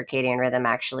says their circadian rhythm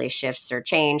actually shifts or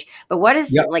change. But what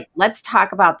is let's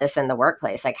talk about this in the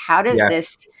workplace. Like, how does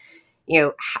this,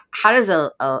 how does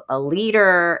a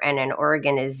leader and an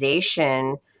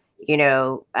organization,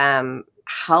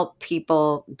 help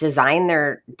people design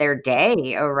their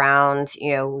day around,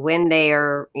 when they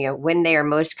are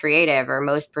most creative or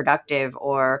most productive,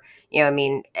 or,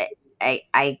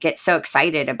 I get so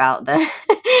excited about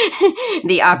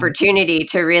the opportunity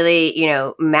to really,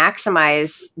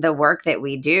 maximize the work that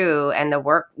we do and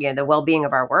the well-being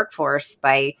of our workforce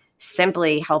by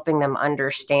simply helping them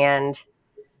understand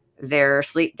their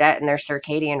sleep debt and their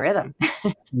circadian rhythm.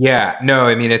 Yeah, no,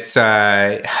 it's,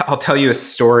 I'll tell you a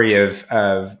story of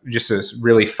just a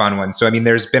really fun one. So,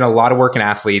 there's been a lot of work in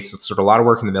athletes, sort of a lot of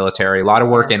work in the military, a lot of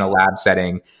work in a lab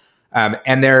setting.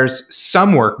 And there's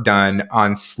some work done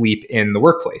on sleep in the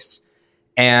workplace.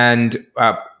 And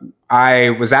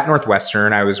I was at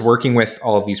Northwestern. I was working with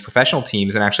all of these professional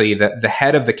teams, and actually the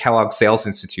head of the Kellogg Sales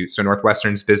Institute, so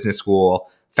Northwestern's business school,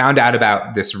 found out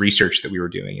about this research that we were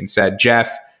doing and said,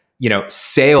 Jeff,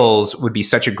 sales would be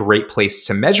such a great place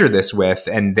to measure this with.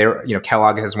 And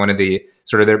Kellogg has one of the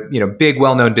sort of their, big,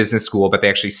 well-known business school, but they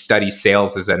actually study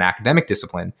sales as an academic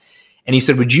discipline. And he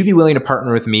said, would you be willing to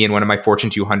partner with me in one of my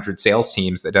Fortune 200 sales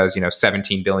teams that does,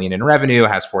 17 billion in revenue,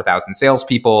 has 4,000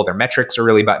 salespeople, their metrics are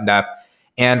really buttoned up.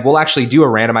 And we'll actually do a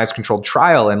randomized controlled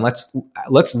trial. And let's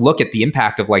look at the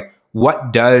impact of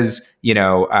what is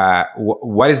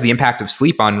the impact of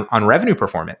sleep on revenue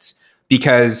performance?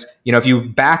 Because, if you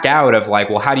back out of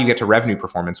how do you get to revenue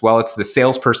performance? Well, it's the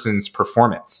salesperson's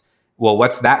performance. Well,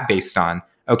 what's that based on?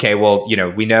 Okay, well,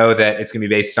 we know that it's going to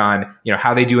be based on,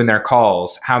 how they do in their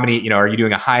calls. How many, are you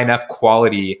doing a high enough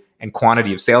quality and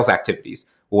quantity of sales activities?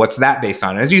 Well, what's that based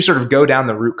on? And as you sort of go down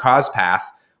the root cause path,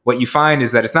 what you find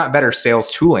is that it's not better sales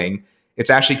tooling. It's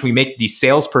actually, can we make the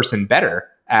salesperson better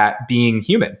at being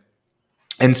human?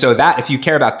 And so that, if you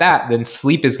care about that, then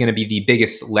sleep is going to be the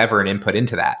biggest lever and input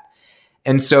into that.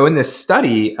 And so in this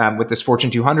study with this Fortune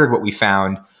 200, what we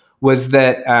found was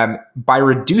that by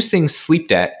reducing sleep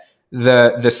debt,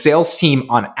 the sales team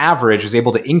on average was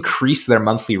able to increase their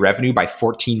monthly revenue by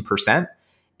 14%.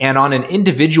 And on an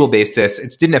individual basis,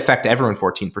 it didn't affect everyone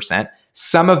 14%.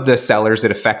 Some of the sellers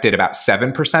it affected about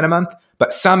 7% a month,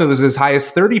 but some it was as high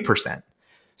as 30%.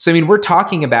 So, we're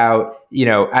talking about,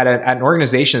 at an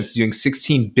organization that's doing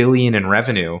 16 billion in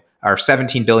revenue or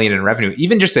 17 billion in revenue,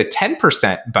 even just a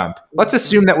 10% bump. Let's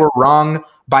assume that we're wrong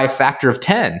by a factor of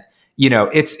 10.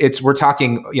 We're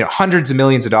talking, hundreds of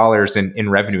millions of dollars in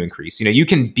revenue increase. You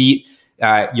can beat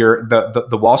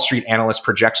the Wall Street analyst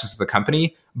projections of the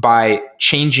company by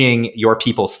changing your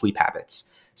people's sleep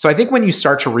habits. So I think when you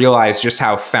start to realize just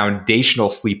how foundational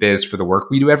sleep is for the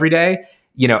work we do every day,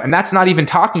 and that's not even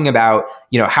talking about,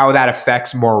 how that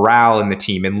affects morale in the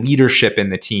team and leadership in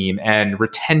the team and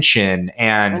retention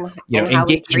and how engagement.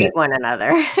 we treat one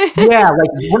another. Yeah,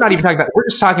 we're not even talking about, we're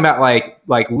just talking about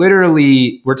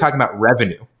literally we're talking about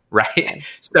revenue, right?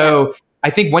 So I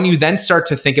think when you then start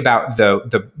to think about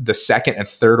the second and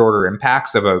third order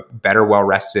impacts of a better,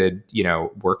 well-rested,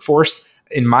 workforce,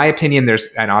 in my opinion,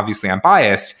 and obviously I'm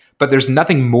biased, but there's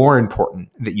nothing more important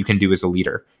that you can do as a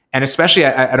leader. And especially,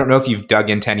 I don't know if you've dug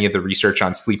into any of the research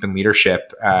on sleep and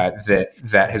leadership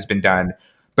that has been done,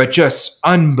 but just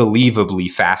unbelievably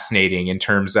fascinating in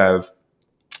terms of,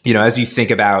 as you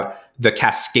think about the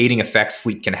cascading effects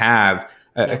sleep can have,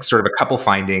 sort of a couple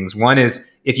findings. One is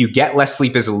if you get less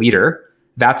sleep as a leader,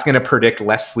 that's going to predict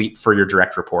less sleep for your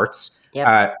direct reports.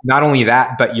 Yep. Not only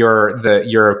that, but your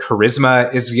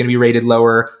charisma is going to be rated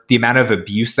lower. The amount of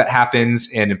abuse that happens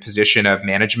in a position of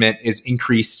management is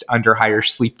increased under higher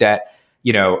sleep debt.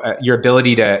 Your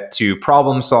ability to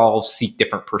problem solve, seek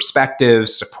different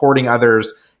perspectives, supporting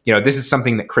others. This is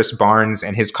something that Chris Barnes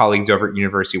and his colleagues over at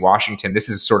University of Washington, this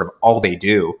is sort of all they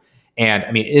do. And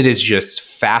I mean, it is just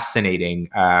fascinating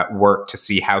work to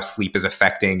see how sleep is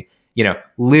affecting,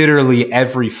 literally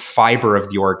every fiber of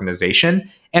the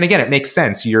organization. And again, it makes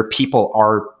sense. Your people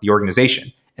are the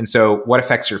organization. And so what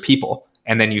affects your people?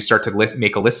 And then you start to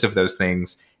make a list of those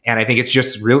things. And I think it's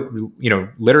just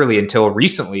literally until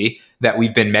recently that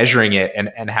we've been measuring it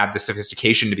and have the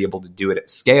sophistication to be able to do it at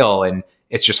scale. And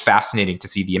it's just fascinating to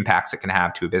see the impacts it can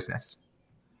have to a business.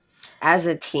 As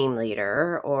a team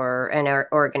leader or an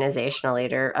organizational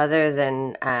leader, other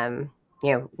than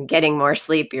getting more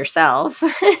sleep yourself,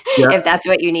 if that's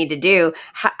what you need to do,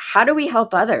 how do we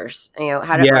help others?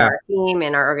 How do our team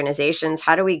and our organizations,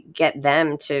 how do we get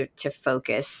them to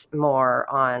focus more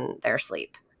on their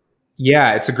sleep?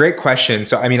 Yeah, it's a great question.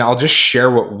 So, I mean, I'll just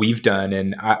share what we've done.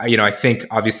 And, I think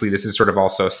obviously this is sort of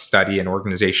also a study in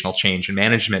organizational change and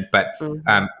management. But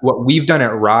what we've done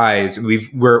at Rise,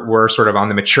 we're sort of on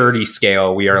the maturity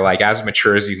scale. We are like as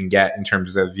mature as you can get in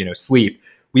terms of, sleep.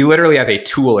 We literally have a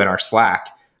tool in our Slack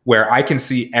where I can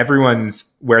see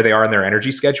everyone's where they are in their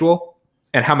energy schedule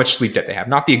and how much sleep debt they have.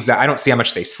 Not the exact, I don't see how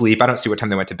much they sleep. I don't see what time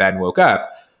they went to bed and woke up.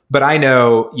 But I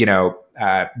know,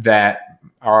 that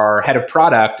our head of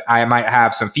product, I might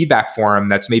have some feedback for him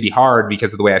that's maybe hard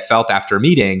because of the way I felt after a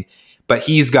meeting, but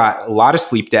he's got a lot of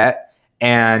sleep debt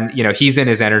and, he's in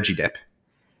his energy dip.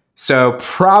 So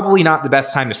probably not the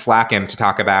best time to Slack him to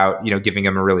talk about, giving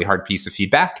him a really hard piece of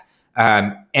feedback.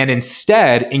 And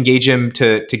instead engage him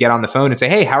to get on the phone and say,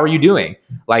 hey, how are you doing?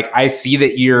 Like, I see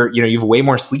that you have way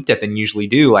more sleep debt than you usually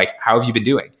do. Like, how have you been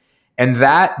doing? And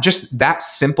that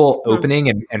simple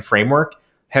opening and framework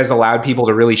has allowed people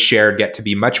to really get to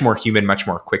be much more human, much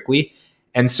more quickly.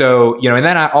 And so, and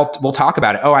then we'll talk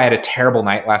about it. Oh, I had a terrible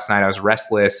night last night. I was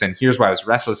restless. And here's why I was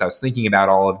restless. I was thinking about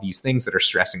all of these things that are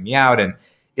stressing me out. And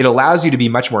it allows you to be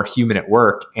much more human at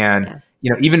work. And,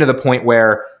 even to the point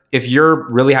where if you're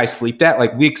really high sleep debt,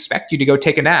 like we expect you to go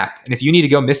take a nap. And if you need to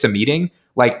go miss a meeting,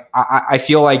 like I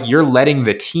feel like you're letting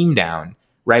the team down,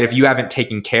 right? If you haven't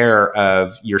taken care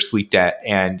of your sleep debt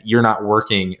and you're not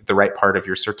working the right part of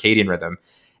your circadian rhythm.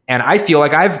 And I feel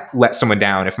like I've let someone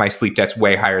down if my sleep debt's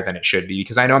way higher than it should be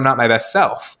because I know I'm not my best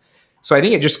self. So I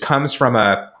think it just comes from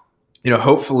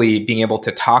hopefully being able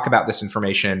to talk about this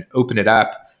information, open it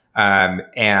up,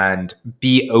 and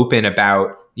be open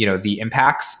about, the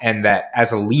impacts, and that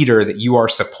as a leader that you are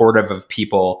supportive of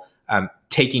people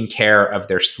taking care of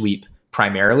their sleep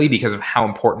primarily because of how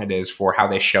important it is for how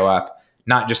they show up,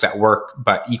 not just at work,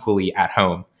 but equally at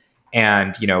home.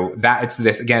 And, that it's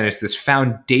this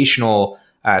foundational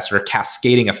sort of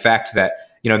cascading effect that,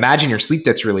 imagine your sleep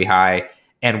debt's really high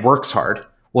and work's hard.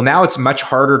 Well, now it's much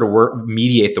harder to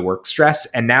mediate the work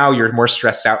stress. And now you're more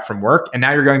stressed out from work. And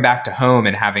now you're going back to home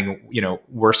and having,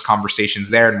 worse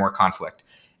conversations there and more conflict.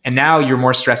 And now you're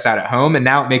more stressed out at home. And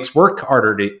now it makes work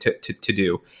harder to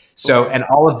do. So, and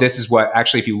all of this is what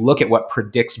actually, if you look at what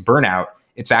predicts burnout,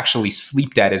 it's actually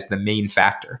sleep debt is the main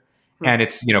factor. And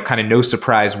it's, kind of no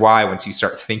surprise why once you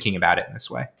start thinking about it in this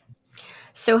way.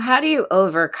 So how do you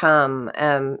overcome,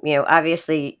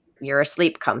 obviously you're a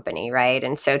sleep company, right?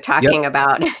 And so talking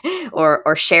about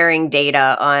or sharing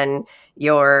data on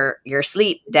your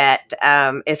sleep debt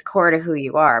is core to who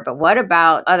you are. But what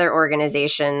about other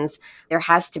organizations? There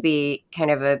has to be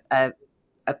kind of a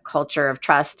culture of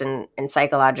trust and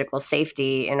psychological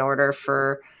safety in order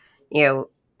for,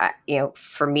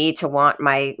 for me to want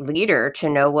my leader to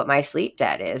know what my sleep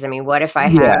debt is. I mean, what if I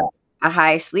have a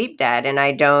high sleep debt and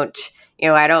I don't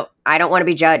want to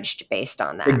be judged based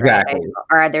on that. Exactly.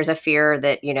 Right? Or there's a fear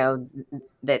that,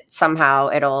 that somehow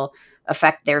it'll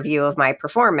affect their view of my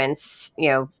performance,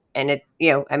 and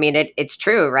it's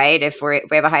true, right? If we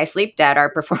have a high sleep debt, our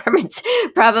performance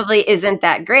probably isn't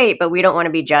that great, but we don't want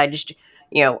to be judged,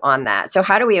 on that. So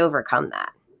how do we overcome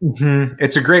that? Mm-hmm.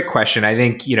 It's a great question. I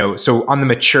think, so on the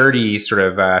maturity sort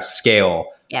of scale,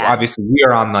 obviously we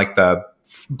are on like the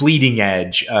bleeding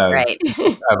edge Right.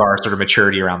 of our sort of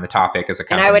maturity around the topic as a And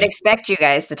company. I would expect you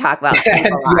guys to talk about sleep a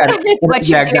lot. Yeah, It's what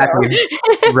you exactly. do.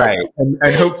 Right.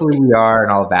 And hopefully we are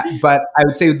and all of that. But I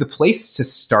would say the place to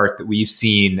start that we've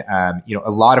seen, a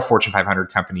lot of Fortune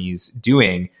 500 companies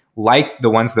doing, like the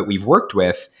ones that we've worked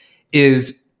with,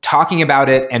 is talking about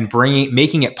it and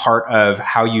making it part of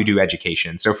how you do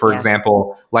education. So for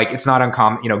example, like it's not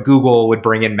uncommon, Google would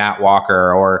bring in Matt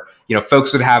Walker, or,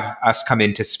 folks would have us come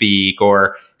in to speak,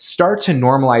 or start to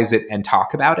normalize it and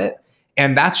talk about it.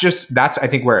 And that's I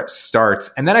think where it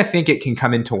starts. And then I think it can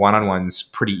come into one-on-ones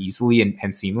pretty easily and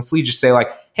seamlessly. Just say like,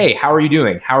 hey, how are you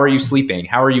doing? How are you sleeping?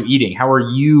 How are you eating? How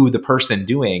are you, the person,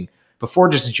 doing, before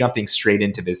just jumping straight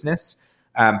into business.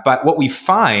 But what we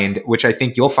find, which I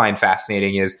think you'll find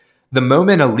fascinating, is the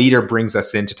moment a leader brings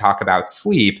us in to talk about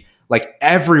sleep, like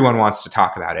everyone wants to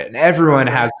talk about it, and everyone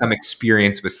has some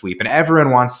experience with sleep, and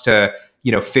everyone wants to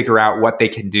figure out what they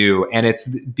can do. And it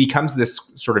becomes this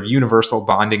sort of universal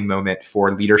bonding moment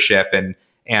for leadership and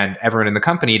everyone in the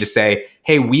company to say,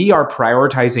 hey, we are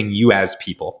prioritizing you as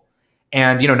people.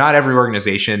 And, not every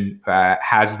organization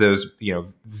has those,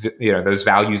 those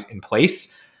values in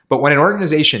place. But when an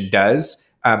organization does,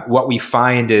 what we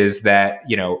find is that,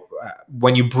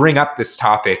 when you bring up this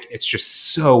topic, it's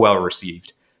just so well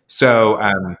received. So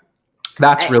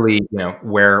that's really,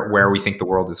 where we think the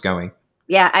world is going.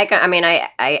 Yeah,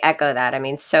 I echo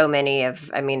that. So many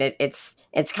of,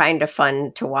 it's kind of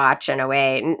fun to watch in a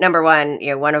way. Number one,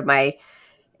 one of my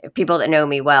people that know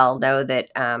me well know that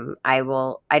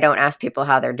I don't ask people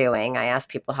how they're doing. I ask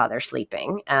people how they're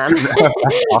sleeping.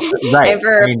 Right.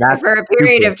 And for a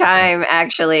period of time,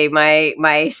 actually,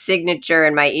 my signature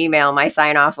in my email, my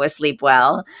sign off was sleep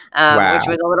well, which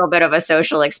was a little bit of a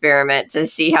social experiment to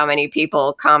see how many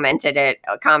people commented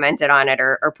on it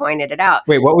or pointed it out.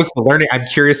 Wait, what was the learning? I'm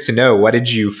curious to know. What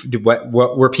did you do? What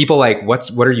were people like?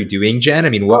 What are you doing,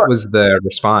 Jen? What was the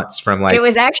response from like? It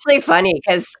was actually funny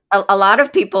because a lot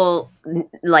of people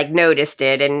noticed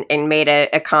it and made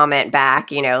a comment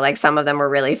back. Like some of them were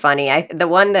really funny. The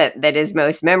one that is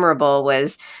most memorable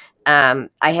was I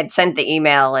had sent the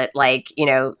email at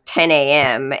 10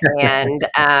 a.m. and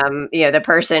the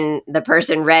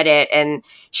person read it, and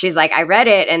she's like, I read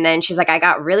it, and then she's like, I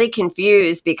got really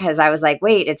confused because I was like,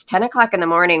 wait, it's 10 o'clock in the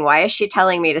morning. Why is she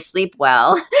telling me to sleep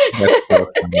well? That's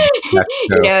so funny. That's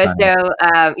so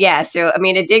funny. So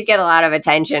it did get a lot of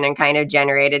attention and kind of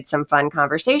generated some fun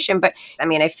conversation. But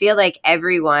I feel like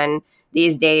everyone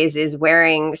these days is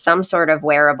wearing some sort of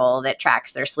wearable that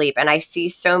tracks their sleep. And I see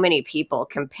so many people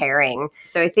comparing.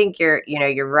 So I think you're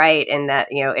right in that,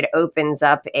 it opens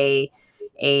up a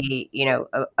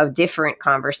different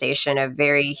conversation, a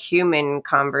very human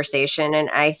conversation. And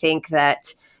I think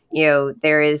that,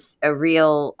 there is a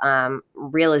real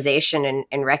realization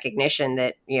and recognition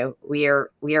that, we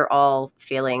are all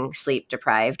feeling sleep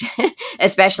deprived,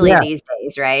 especially these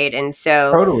days. Right. And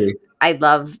so totally. I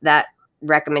love that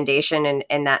recommendation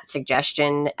and that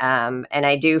suggestion. And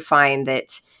I do find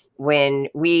that when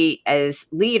we as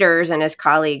leaders and as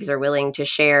colleagues are willing to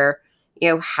share,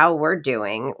 how we're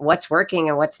doing, what's working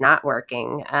and what's not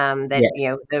working,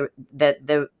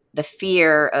 the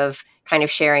fear of kind of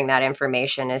sharing that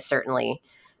information is certainly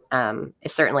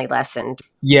lessened.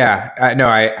 Yeah, no,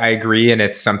 I agree. And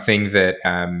it's something that,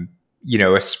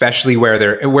 especially where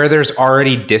there's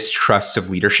already distrust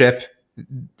of leadership,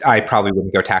 I probably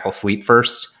wouldn't go tackle sleep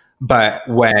first. But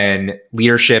when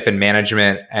leadership and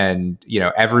management and,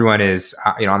 everyone is,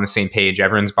 on the same page,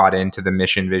 everyone's bought into the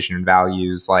mission, vision, and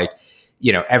values,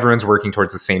 everyone's working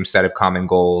towards the same set of common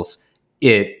goals,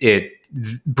 it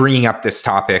bringing up this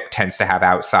topic tends to have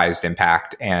outsized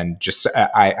impact, and just,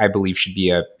 I believe should be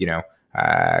a,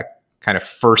 kind of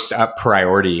first up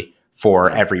priority for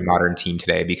every modern team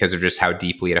today, because of just how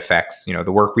deeply it affects,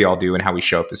 the work we all do and how we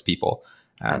show up as people.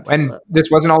 And this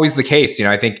wasn't always the case.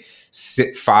 I think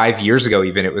 5 years ago,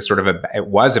 even, it was it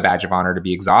was a badge of honor to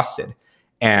be exhausted.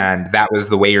 And that was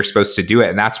the way you're supposed to do it.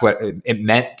 And that's what it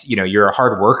meant. You're a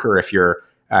hard worker if you're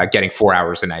getting 4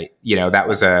 hours a night. That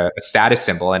was a status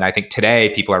symbol. And I think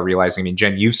today people are realizing,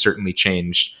 Jen, you've certainly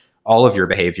changed all of your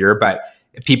behavior, but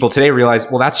people today realize,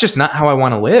 well, that's just not how I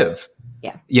want to live.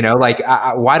 Yeah.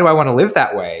 Why do I want to live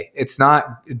that way? It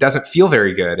doesn't feel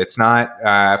very good. It's not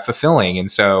fulfilling. And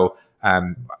so,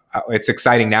 it's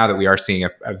exciting now that we are seeing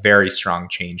a very strong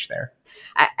change there.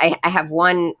 I have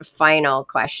one final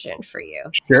question for you.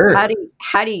 Sure.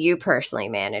 How do you personally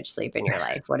manage sleep in your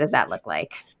life? What does that look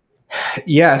like?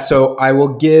 Yeah. So I will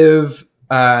give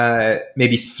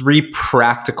maybe 3 very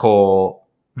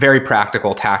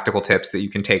practical, tactical tips that you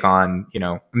can take on,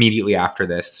 immediately after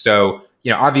this. So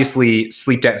obviously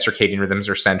sleep debt and circadian rhythms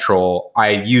are central. I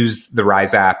use the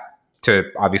Rise app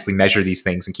to obviously measure these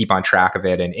things and keep on track of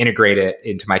it and integrate it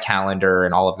into my calendar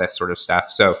and all of this sort of stuff.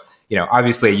 So,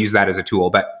 obviously I use that as a tool,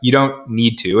 but you don't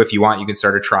need to. If you want, you can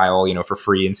start a trial, for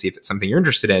free and see if it's something you're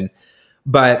interested in.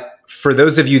 But for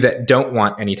those of you that don't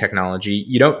want any technology,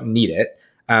 you don't need it.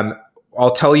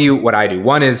 I'll tell you what I do.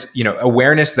 One is,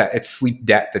 awareness that it's sleep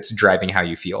debt that's driving how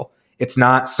you feel. It's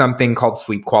not something called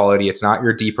sleep quality. It's not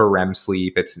your deeper REM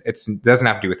sleep. It doesn't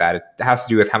have to do with that. It has to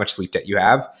do with how much sleep debt you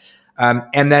have.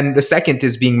 And then the second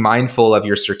is being mindful of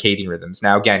your circadian rhythms.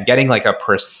 Now, again, getting like a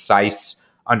precise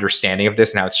understanding of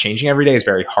this, now it's changing every day, is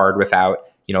very hard without,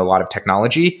 a lot of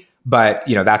technology. But,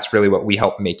 that's really what we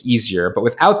help make easier. But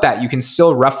without that, you can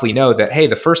still roughly know that, hey,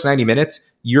 the first 90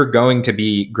 minutes, you're going to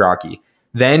be groggy.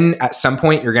 Then at some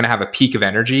point, you're going to have a peak of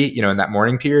energy, in that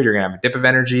morning period, you're going to have a dip of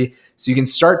energy. So you can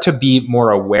start to be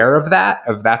more aware of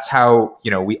that's how,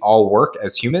 we all work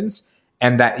as humans.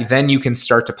 And that then you can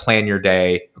start to plan your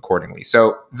day accordingly.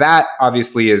 So that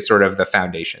obviously is sort of the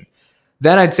foundation.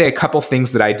 Then I'd say a couple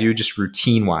things that I do just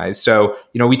routine wise. So,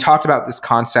 we talked about this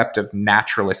concept of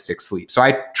naturalistic sleep. So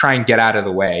I try and get out of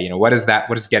the way. What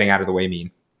does getting out of the way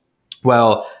mean?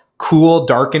 Well, cool,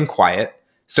 dark, and quiet.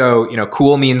 So,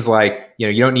 cool means like,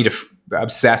 you don't need to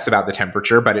obsess about the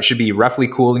temperature, but it should be roughly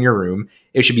cool in your room.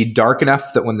 It should be dark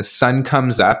enough that when the sun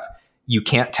comes up, you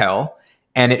can't tell.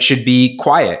 And it should be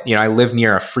quiet. I live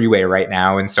near a freeway right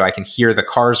now, and so I can hear the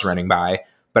cars running by,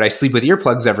 but I sleep with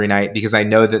earplugs every night because I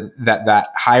know that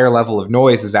higher level of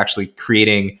noise is actually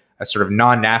creating a sort of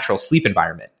non-natural sleep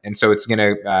environment. And so it's going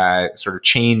to sort of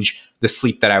change the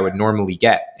sleep that I would normally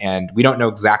get. And we don't know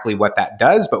exactly what that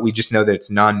does, but we just know that it's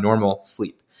non-normal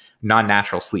sleep,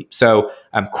 non-natural sleep. So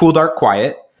cool, dark,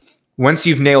 quiet. Once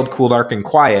you've nailed cool, dark, and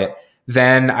quiet,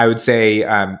 then I would say,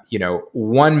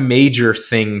 one major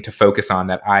thing to focus on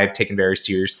that I've taken very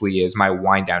seriously is my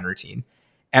wind down routine.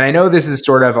 And I know this is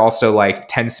sort of also like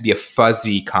tends to be a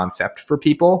fuzzy concept for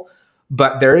people,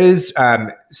 but there is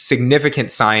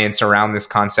significant science around this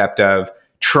concept of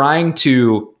trying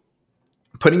to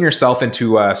putting yourself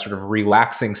into a sort of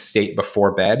relaxing state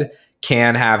before bed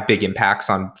can have big impacts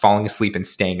on falling asleep and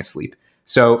staying asleep.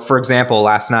 So, for example,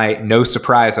 last night, no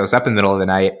surprise, I was up in the middle of the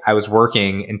night. I was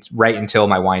working right until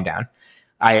my wind down.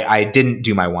 I didn't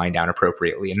do my wind down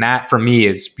appropriately. And that, for me,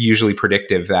 is usually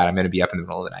predictive that I'm going to be up in the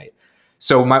middle of the night.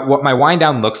 So what my wind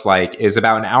down looks like is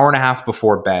about an hour and a half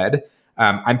before bed.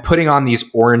 I'm putting on these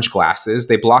orange glasses.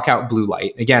 They block out blue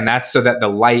light. Again, that's so that the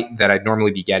light that I'd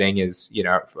normally be getting is,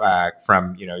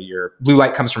 from, your blue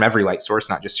light comes from every light source,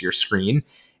 not just your screen.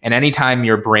 And anytime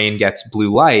your brain gets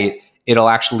blue light, it'll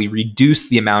actually reduce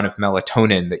the amount of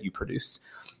melatonin that you produce.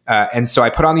 And so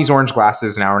I put on these orange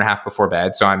glasses an hour and a half before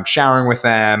bed. So I'm showering with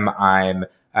them. I'm,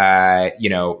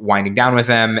 winding down with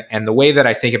them. And the way that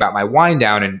I think about my wind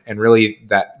down and really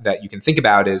that you can think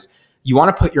about is you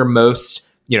want to put your most,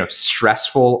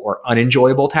 stressful or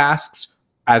unenjoyable tasks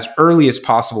as early as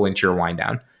possible into your wind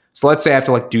down. So let's say I have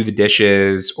to do the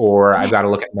dishes, or I've got to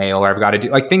look at mail, or I've got to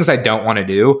do things I don't want to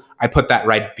do. I put that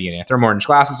right at the beginning. I throw my orange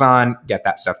glasses on, get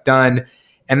that stuff done.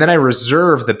 And then I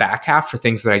reserve the back half for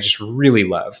things that I just really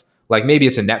love. Like maybe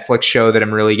it's a Netflix show that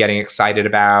I'm really getting excited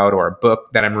about, or a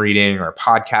book that I'm reading, or a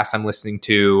podcast I'm listening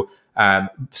to.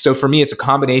 So for me, it's a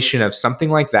combination of something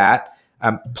like that.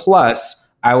 Plus,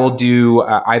 I will do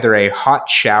either a hot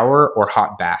shower or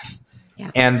hot bath.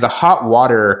 Yeah. And the hot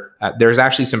water, there's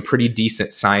actually some pretty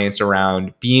decent science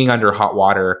around being under hot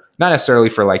water, not necessarily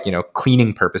for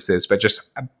cleaning purposes, but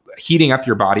just heating up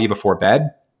your body before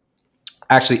bed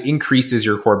actually increases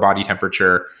your core body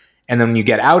temperature. And then when you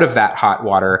get out of that hot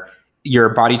water,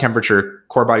 your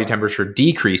core body temperature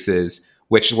decreases,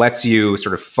 which lets you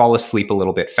sort of fall asleep a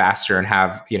little bit faster and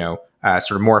have,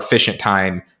 sort of more efficient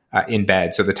time in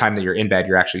bed. So the time that you're in bed,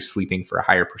 you're actually sleeping for a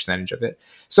higher percentage of it.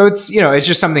 So it's, it's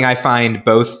just something I find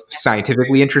both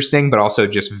scientifically interesting, but also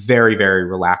just very, very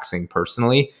relaxing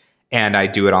personally. And I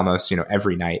do it almost,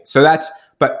 every night. So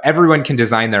but everyone can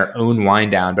design their own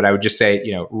wind down. But I would just say,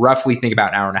 roughly think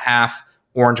about an hour and a half.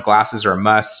 Orange glasses are a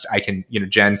must. I can,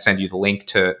 Jen, send you the link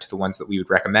to the ones that we would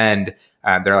recommend.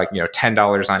 They're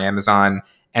 $10 on Amazon.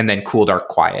 And then cool, dark,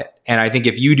 quiet. And I think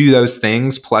if you do those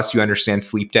things, plus you understand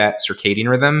sleep debt, circadian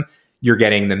rhythm, you're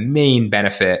getting the main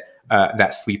benefit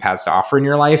that sleep has to offer in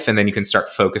your life. And then you can start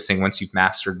focusing, once you've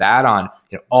mastered that, on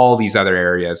all these other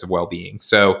areas of well-being.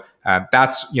 So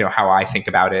that's how I think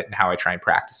about it and how I try and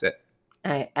practice it.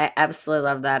 I absolutely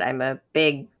love that. I'm a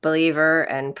big believer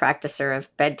and practicer of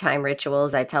bedtime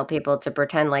rituals. I tell people to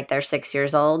pretend like they're 6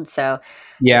 years old. So I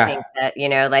Yeah, think that,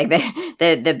 like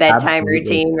the bedtime absolutely.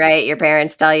 routine, right? Your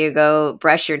parents tell you go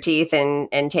brush your teeth and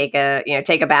take a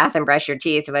bath and brush your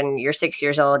teeth. When you're 6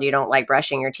 years old, you don't like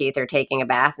brushing your teeth or taking a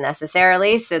bath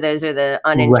necessarily. So those are the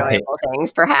Right. unenjoyable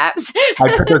things, perhaps.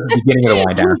 I put those at the beginning of the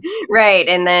wind down. Right.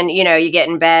 And then, you get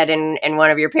in bed and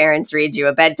one of your parents reads you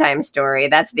a bedtime story.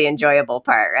 That's the enjoyable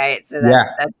part, right? So Yeah,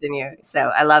 that's in you.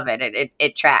 So I love it.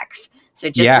 It tracks. So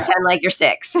just yeah. pretend like you're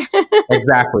six.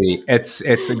 Exactly.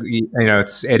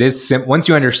 Once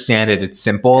you understand it, it's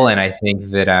simple. And I think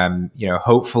that,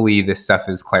 hopefully this stuff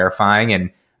is clarifying,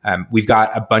 and we've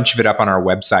got a bunch of it up on our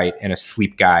website in a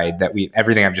sleep guide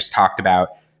everything I've just talked about.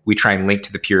 We try and link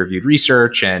to the peer reviewed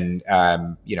research, and,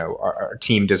 our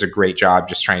team does a great job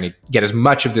just trying to get as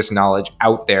much of this knowledge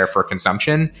out there for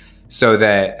consumption, so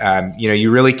that,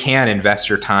 you really can invest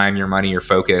your time, your money, your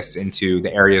focus into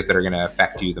the areas that are going to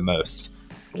affect you the most.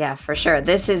 Yeah, for sure.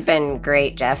 This has been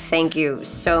great, Jeff. Thank you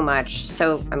so much.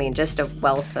 So, just a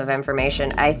wealth of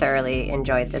information. I thoroughly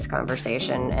enjoyed this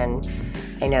conversation, and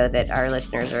I know that our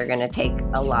listeners are going to take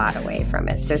a lot away from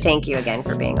it. So thank you again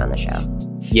for being on the show.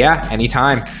 Yeah,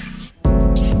 anytime.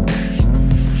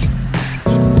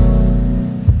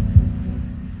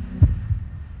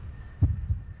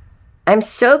 I'm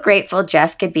so grateful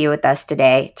Jeff could be with us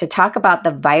today to talk about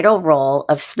the vital role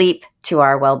of sleep to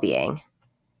our well-being.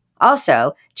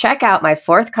 Also, check out my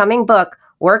forthcoming book,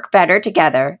 Work Better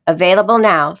Together, available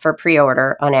now for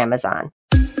pre-order on Amazon.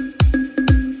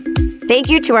 Thank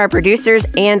you to our producers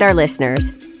and our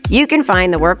listeners. You can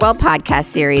find the Workwell podcast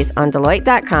series on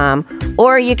Deloitte.com,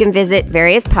 or you can visit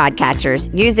various podcatchers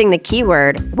using the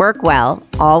keyword Workwell,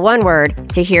 all one word,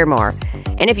 to hear more.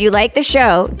 And if you like the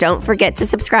show, don't forget to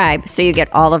subscribe so you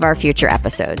get all of our future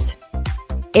episodes.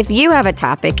 If you have a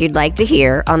topic you'd like to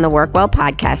hear on the Workwell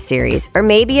podcast series, or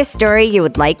maybe a story you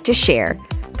would like to share,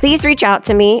 please reach out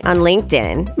to me on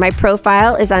LinkedIn. My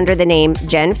profile is under the name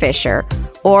Jen Fisher,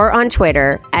 or on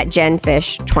Twitter at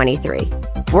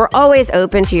JenFish23. We're always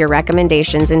open to your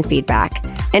recommendations and feedback.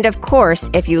 And of course,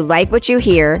 if you like what you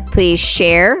hear, please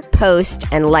share, post,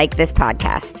 and like this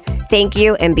podcast. Thank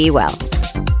you, and be well.